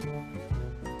upway.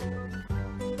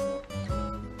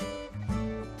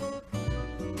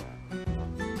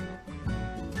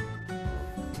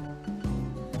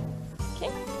 Okay,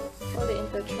 fold it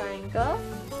into a triangle.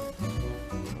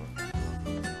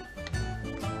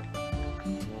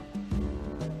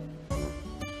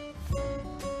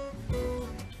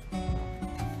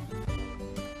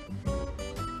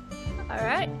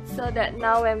 so that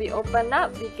now when we open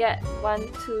up, we get 1,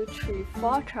 2, 3,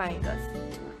 4 triangles.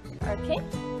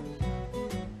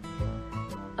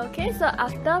 Okay, so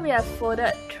after we have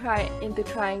folded into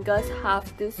triangles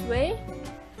half this way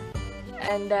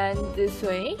and then this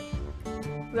way,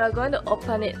 we are going to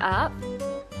open it up.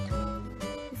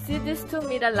 You see these two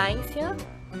middle lines here?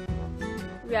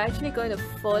 We are actually going to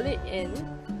fold it in.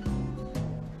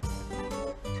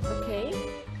 Okay,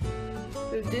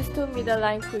 with these two middle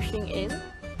lines pushing in,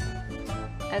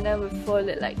 and then we fold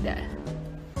it like that.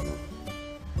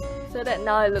 So that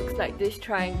now it looks like this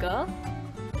triangle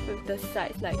with the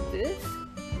sides like this.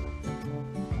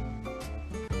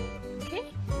 Okay,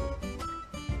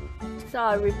 so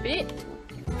I'll repeat.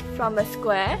 From a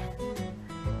square,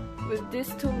 with these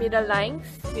two middle lines,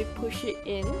 we push it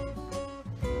in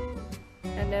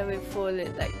and then we fold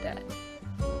it like that.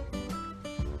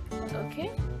 Okay,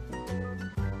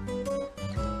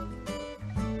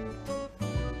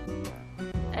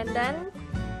 and then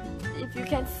if you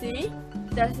can see,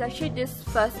 there's actually this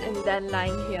first indent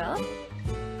line here.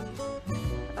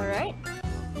 Alright,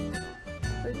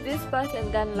 with this first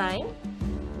indent line,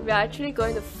 we are actually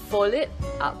going to fold it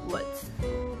upwards.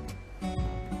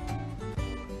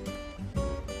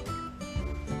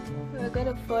 We're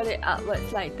going to fold it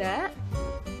upwards like that.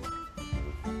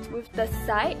 With the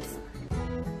sides,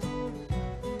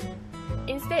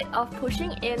 instead of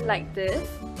pushing in like this,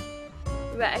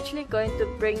 we're actually going to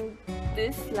bring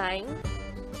this line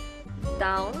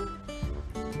down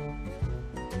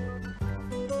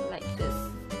like this.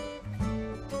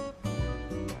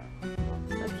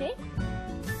 Okay,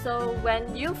 so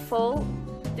when you fold,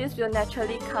 this will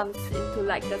naturally come into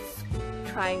like a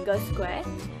triangle square.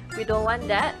 We don't want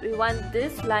that. We want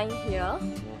this line here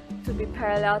to be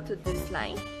parallel to this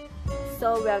line.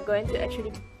 So we are going to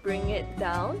actually bring it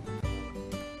down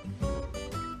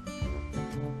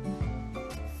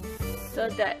so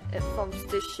that it forms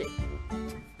this shape.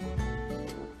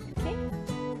 Okay?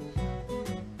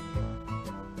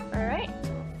 Alright,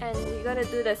 and we're gonna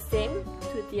do the same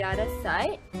to the other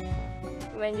side.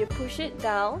 When you push it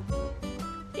down,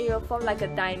 it will form like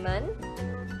a diamond.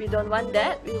 We don't want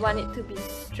that, we want it to be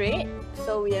straight,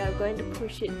 so we are going to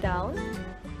push it down.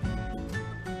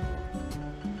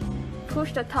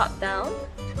 Push the top down.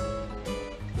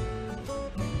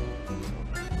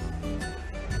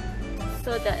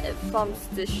 So that it forms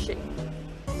this shape.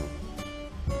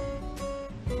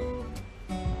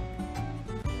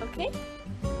 Okay?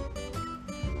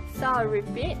 So I'll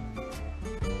repeat.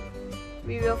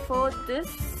 We will fold this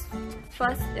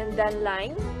first indent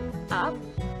line up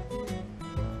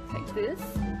like this,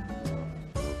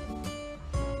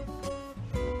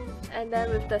 and then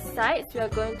with the sides we are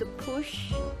going to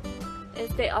push.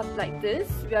 Instead of like this,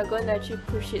 we are going to actually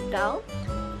push it down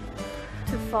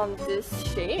to form this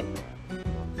shape,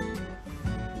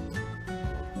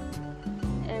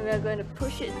 and we are going to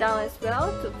push it down as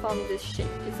well to form this shape.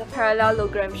 It's a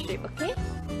parallelogram shape.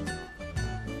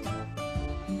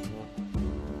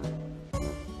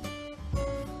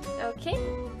 Okay,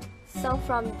 so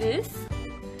from this,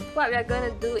 what we are going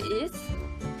to do is,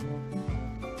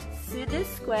 see this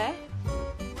square?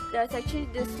 There's actually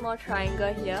this small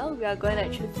triangle here. We are going to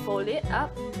actually fold it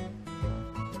up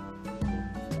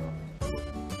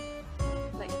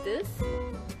like this.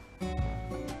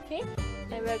 Okay,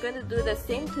 and we are going to do the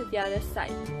same to the other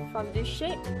side. From this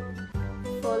shape,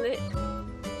 fold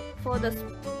the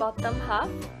bottom half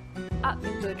up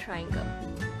into a triangle.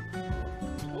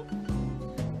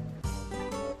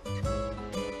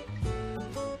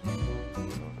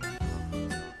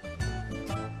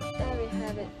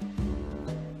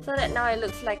 So that now it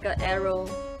looks like an arrow.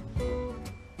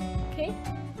 Okay,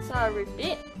 so I'll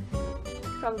repeat.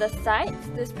 From the sides,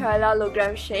 this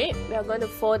parallelogram shape, we are going to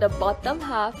fold the bottom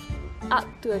half up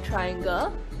to a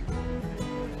triangle,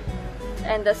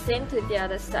 and the same to the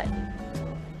other side.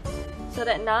 So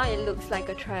that now it looks like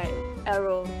a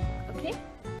arrow. Okay,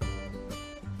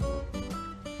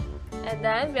 and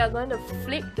then we are going to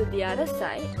flip to the other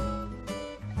side.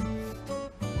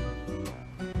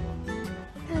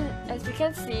 As you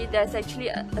can see, there's actually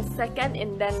a second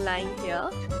indent line here.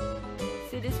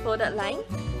 See this folded line?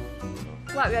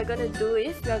 What we are going to do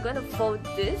is, we are going to fold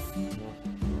this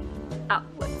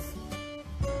upwards.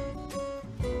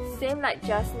 Same like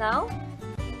just now.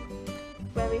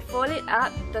 When we fold it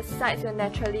up, the sides will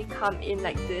naturally come in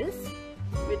like this.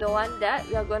 We don't want that.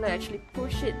 We are going to actually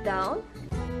push it down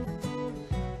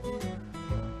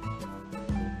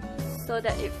so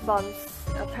that it forms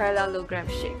a parallelogram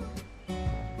shape.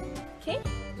 Okay,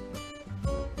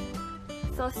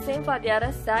 so same for the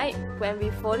other side. When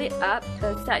we fold it up,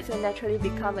 the sides will naturally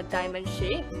become a diamond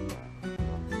shape.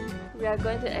 we are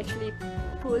going to actually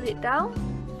pull it down.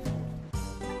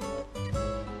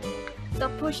 So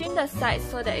pushing the sides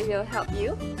so that it will help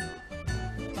you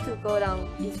to go down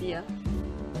easier.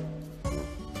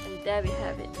 And there we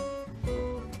have it.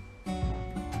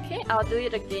 Okay, I'll do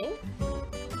it again.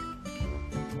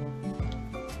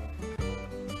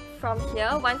 From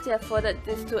here, once you have folded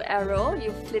these two arrows,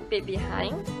 you flip it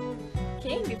behind.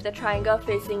 Okay, with the triangle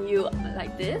facing you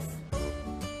like this.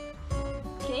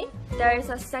 Okay, there is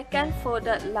a second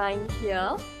folded line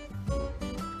here.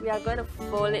 We are going to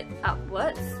fold it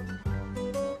upwards.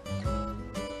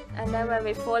 And then when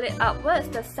we fold it upwards,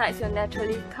 the sides will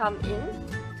naturally come in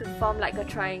to form like a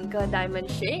triangle diamond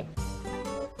shape.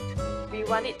 We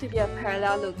want it to be a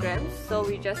parallelogram, so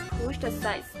we just push the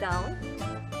sides down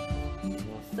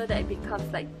so that it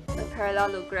becomes like a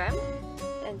parallelogram,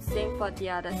 and same for the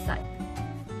other side.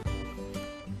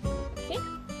 Okay.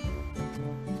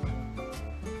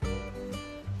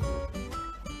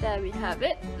 There we have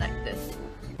it, like this.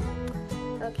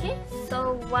 Okay,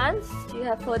 so once you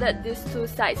have folded these two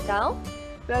sides down,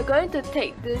 we are going to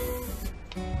take this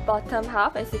bottom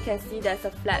half. As you can see, there's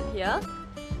a flap here.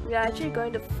 We are actually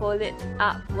going to fold it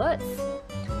upwards,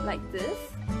 like this.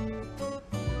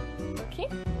 Okay.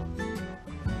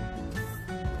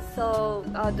 So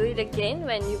I'll do it again.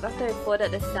 After you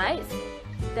folded the sides,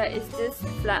 there is this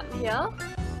flap here.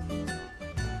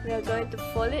 We are going to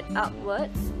fold it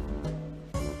upwards.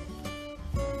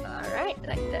 Alright,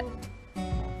 like that.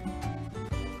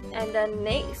 And then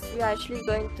next, we are actually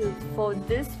going to fold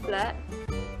this flap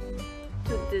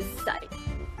to this side.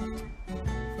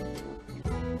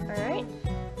 Alright.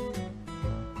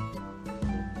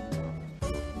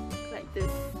 Like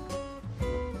this.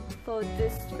 Fold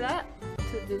this flap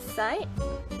to this side.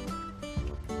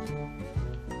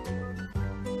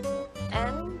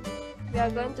 And we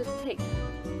are going to take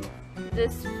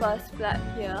this first flap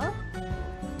here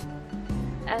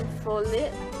and fold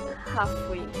it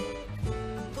halfway.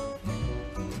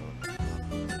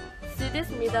 See this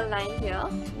middle line here,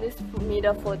 this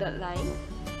middle folded line?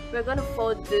 We're going to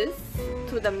fold this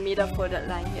to the middle folded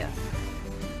line here.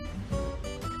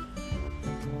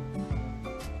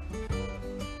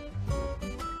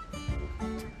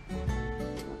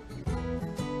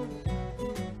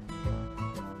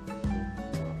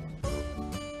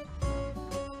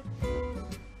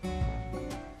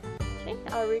 Okay,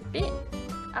 I'll repeat.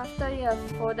 After you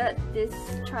have folded this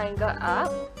triangle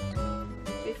up,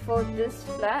 we fold this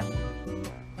flap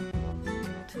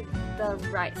to the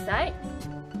right side,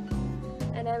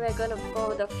 and then we're going to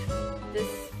fold this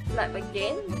flap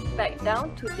again back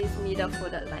down to this middle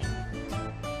folded line.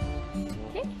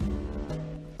 Okay.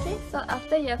 Okay, so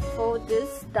after you have folded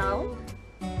this down,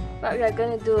 what we are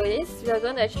going to do is we are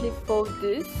going to actually fold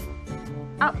this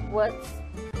upwards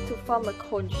to form a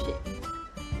cone shape.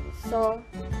 So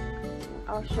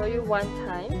I'll show you one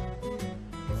time.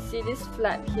 See this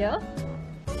flap here?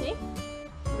 Okay,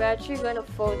 we're actually going to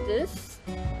fold this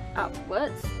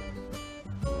upwards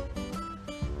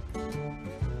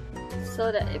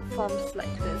so that it forms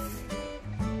like this.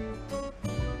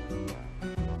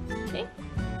 Okay,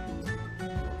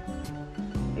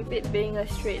 with it being a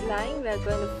straight line, we are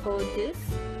going to fold this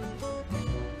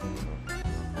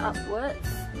upwards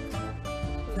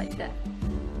like that.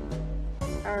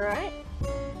 Alright.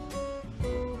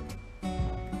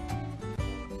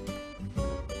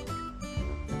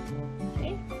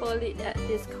 Fold it at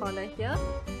this corner here,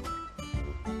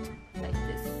 like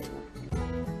this.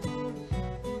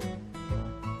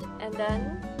 And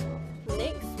then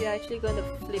next, we are actually going to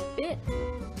flip it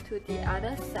to the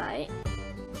other side.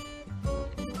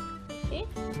 Okay.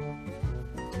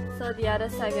 So the other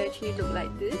side will actually look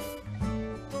like this.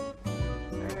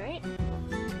 Alright.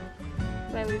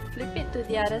 When we flip it to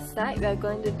the other side, we are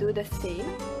going to do the same.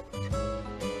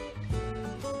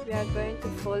 We are going to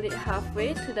fold it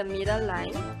halfway to the middle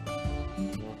line.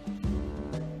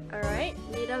 Alright,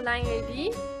 middle line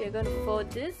ready. We are going to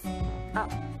fold this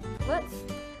upwards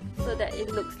so that it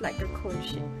looks like a cone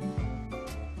shape.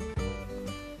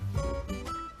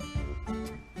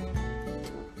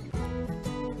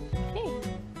 Okay,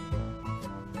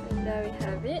 and there we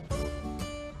have it.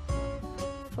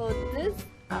 Fold this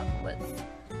upwards.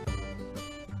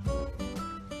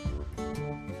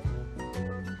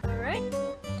 Alright.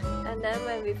 And then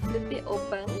when we flip it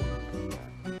open,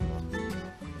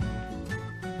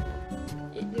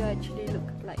 it will actually look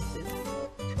like this.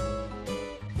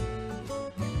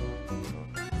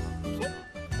 Okay.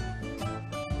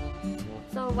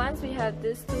 So once we have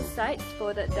these two sides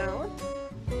folded down,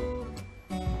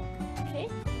 okay,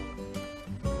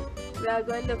 we are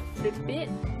going to flip it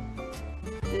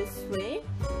this way.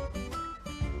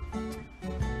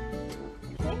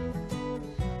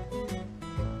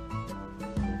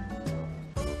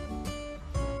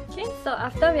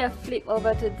 after we have flipped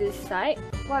over to this side,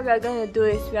 what we are going to do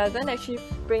is we are going to actually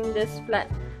bring this flap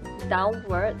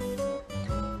downwards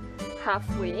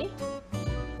halfway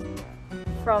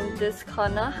from this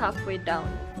corner halfway down.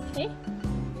 Okay,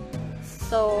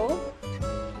 so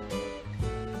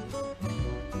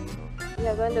we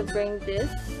are going to bring this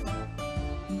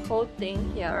whole thing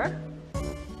here,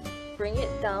 bring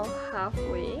it down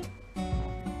halfway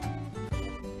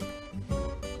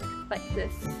like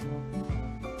this,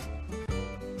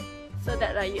 so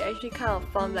that you actually kind of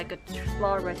form like a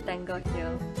small rectangle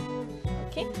here.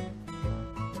 Okay,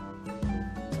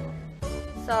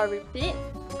 so I'll repeat.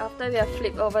 After we have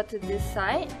flipped over to this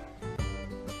side,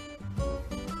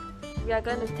 we are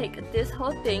going to take this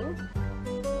whole thing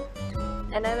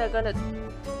and then we're going to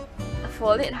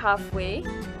fold it halfway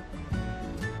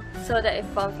so that it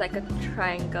forms like a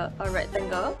triangle or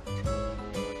rectangle.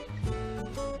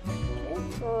 Okay,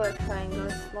 fold a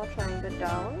triangle, small triangle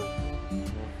down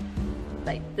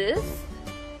like this,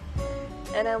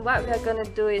 and then what we are going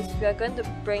to do is we are going to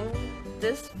bring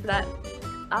this flap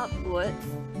upwards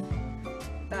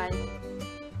by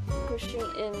pushing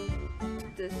in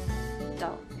this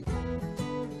down.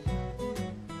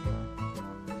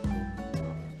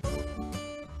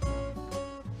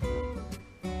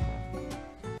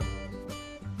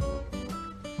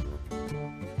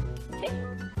 Okay,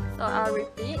 so I'll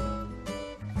repeat.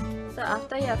 So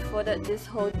after you have folded this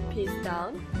whole piece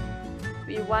down,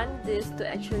 we want this to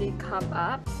actually come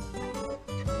up.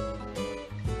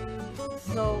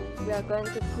 So we are going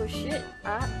to push it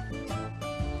up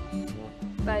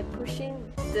by pushing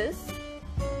this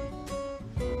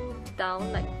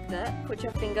down like that. Put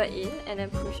your finger in and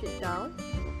then push it down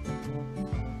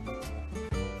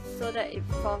so that it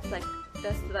forms like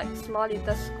there's like small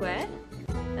little square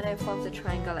and then it forms a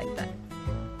triangle like that.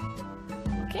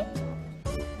 Okay?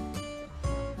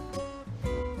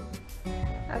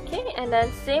 Okay, and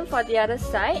then same for the other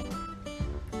side.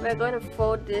 We're going to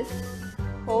fold this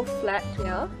whole flap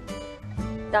here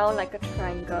down like a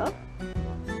triangle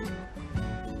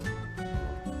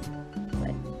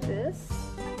like this.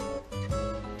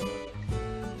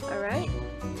 Alright,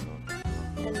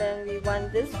 and then we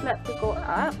want this flap to go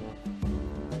up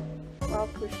while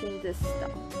pushing this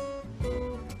down.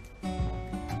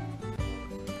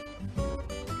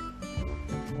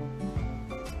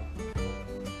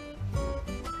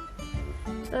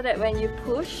 So that when you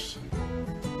push,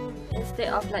 instead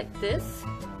of like this,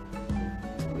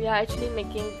 we are actually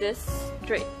making this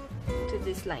straight to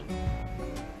this line.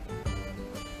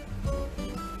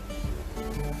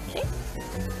 Okay.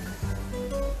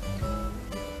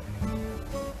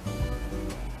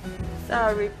 So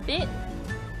I'll repeat.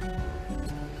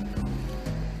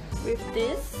 With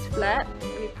this flap,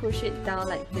 we push it down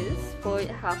like this, fold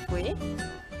it halfway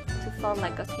to form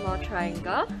like a small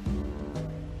triangle.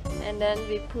 And then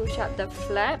we push up the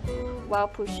flap while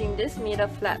pushing this middle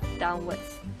flap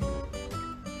downwards.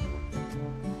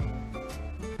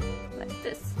 Like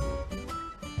this.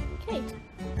 Okay.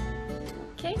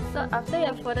 Okay, so after you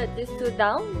have folded these two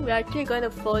down, we're actually going to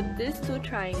fold these two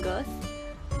triangles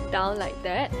down like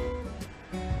that.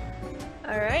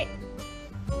 Alright.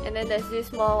 And then there's this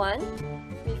small one.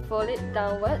 We fold it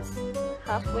downwards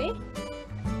halfway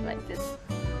like this.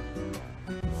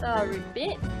 So I'll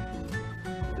repeat.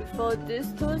 We fold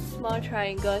these two small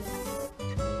triangles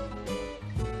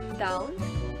down.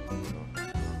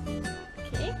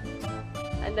 Okay.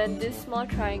 And then this small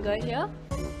triangle here,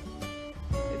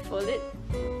 we fold it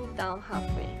down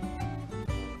halfway.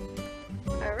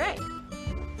 Alright.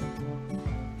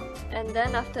 And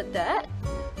then after that,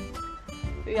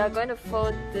 we are going to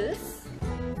fold this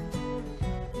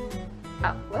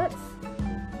upwards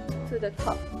to the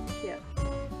top here,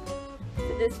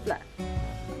 to this flap.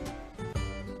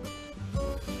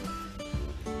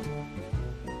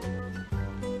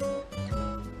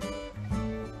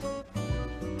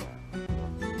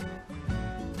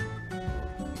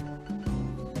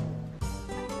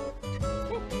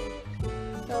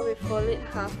 So we fold it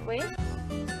halfway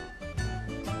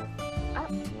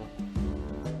up,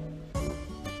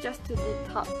 just to the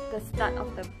top, the start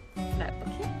of the flap,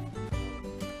 okay?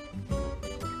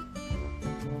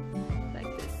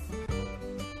 Like this.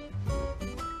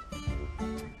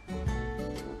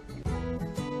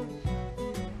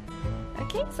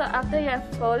 Okay, so after you have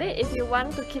folded it, if you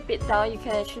want to keep it down, you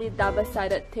can actually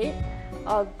double-sided tape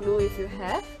or glue if you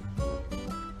have.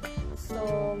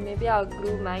 So maybe I'll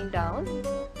glue mine down,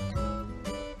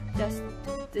 just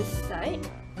this side.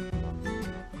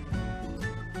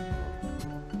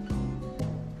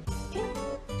 Okay,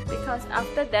 because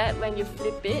after that, when you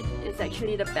flip it, it's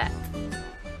actually the back.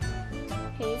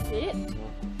 Can you see it?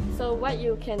 So what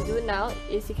you can do now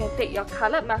is you can take your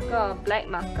colored marker or black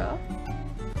marker,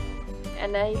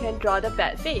 and then you can draw the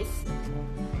bat face.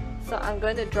 So I'm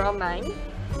going to draw mine.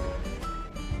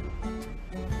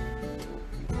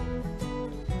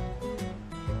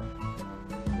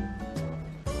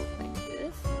 Like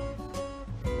this.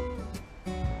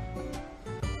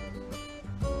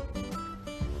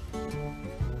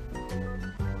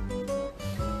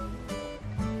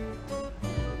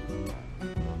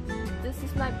 This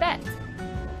is my bat.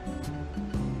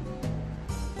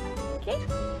 Okay.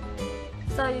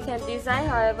 So you can design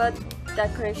however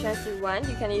decorations you want.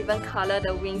 You can even color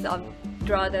the wings or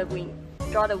draw the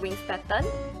wings pattern.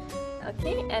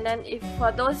 Okay, and then if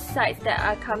for those sides that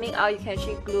are coming out, you can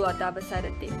actually glue or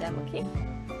double-sided tape them. Okay.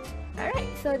 Alright,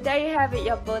 so there you have it,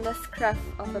 your bonus craft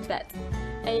of a bat.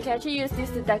 And you can actually use this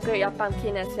to decorate your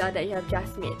pumpkin as well that you have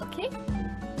just made. Okay.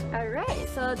 Alright,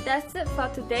 so that's it for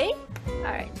today.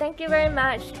 Alright, thank you very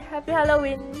much. Happy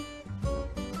Halloween!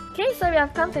 Okay, so we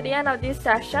have come to the end of this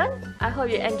session. I hope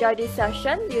you enjoyed this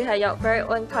session. You have your very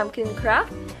own pumpkin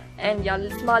craft and your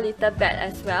small little bat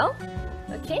as well.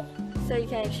 Okay, so you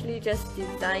can actually just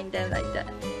design them like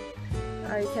that.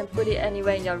 Or you can put it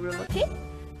anywhere in your room, okay?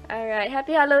 Alright,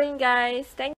 happy Halloween guys!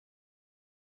 Thank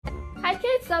you! Hi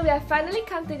kids, so we have finally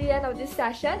come to the end of this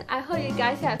session. I hope you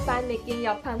guys had fun making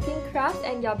your pumpkin crafts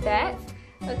and your bats.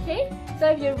 Okay, so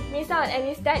if you miss out on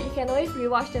any step, you can always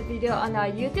rewatch the video on our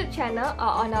YouTube channel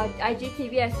or on our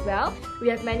IGTV as well. We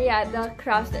have many other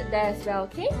crafts there as well,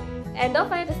 okay? And don't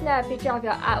forget to snap a picture of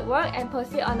your artwork and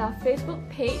post it on our Facebook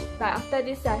page right after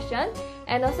this session.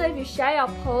 And also if you share your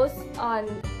posts on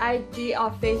IG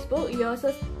or Facebook, you'll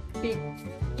also be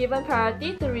given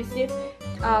priority to receive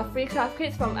free craft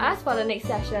kits from us for the next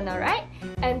session, alright?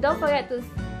 And don't forget to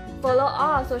follow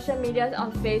all our social medias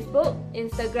on Facebook,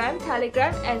 Instagram,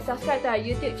 Telegram, and subscribe to our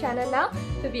YouTube channel now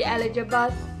to be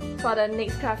eligible for the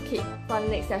next craft kit for the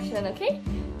next session, okay?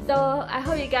 So I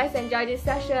hope you guys enjoyed this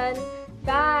session.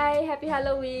 Bye! Happy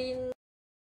Halloween!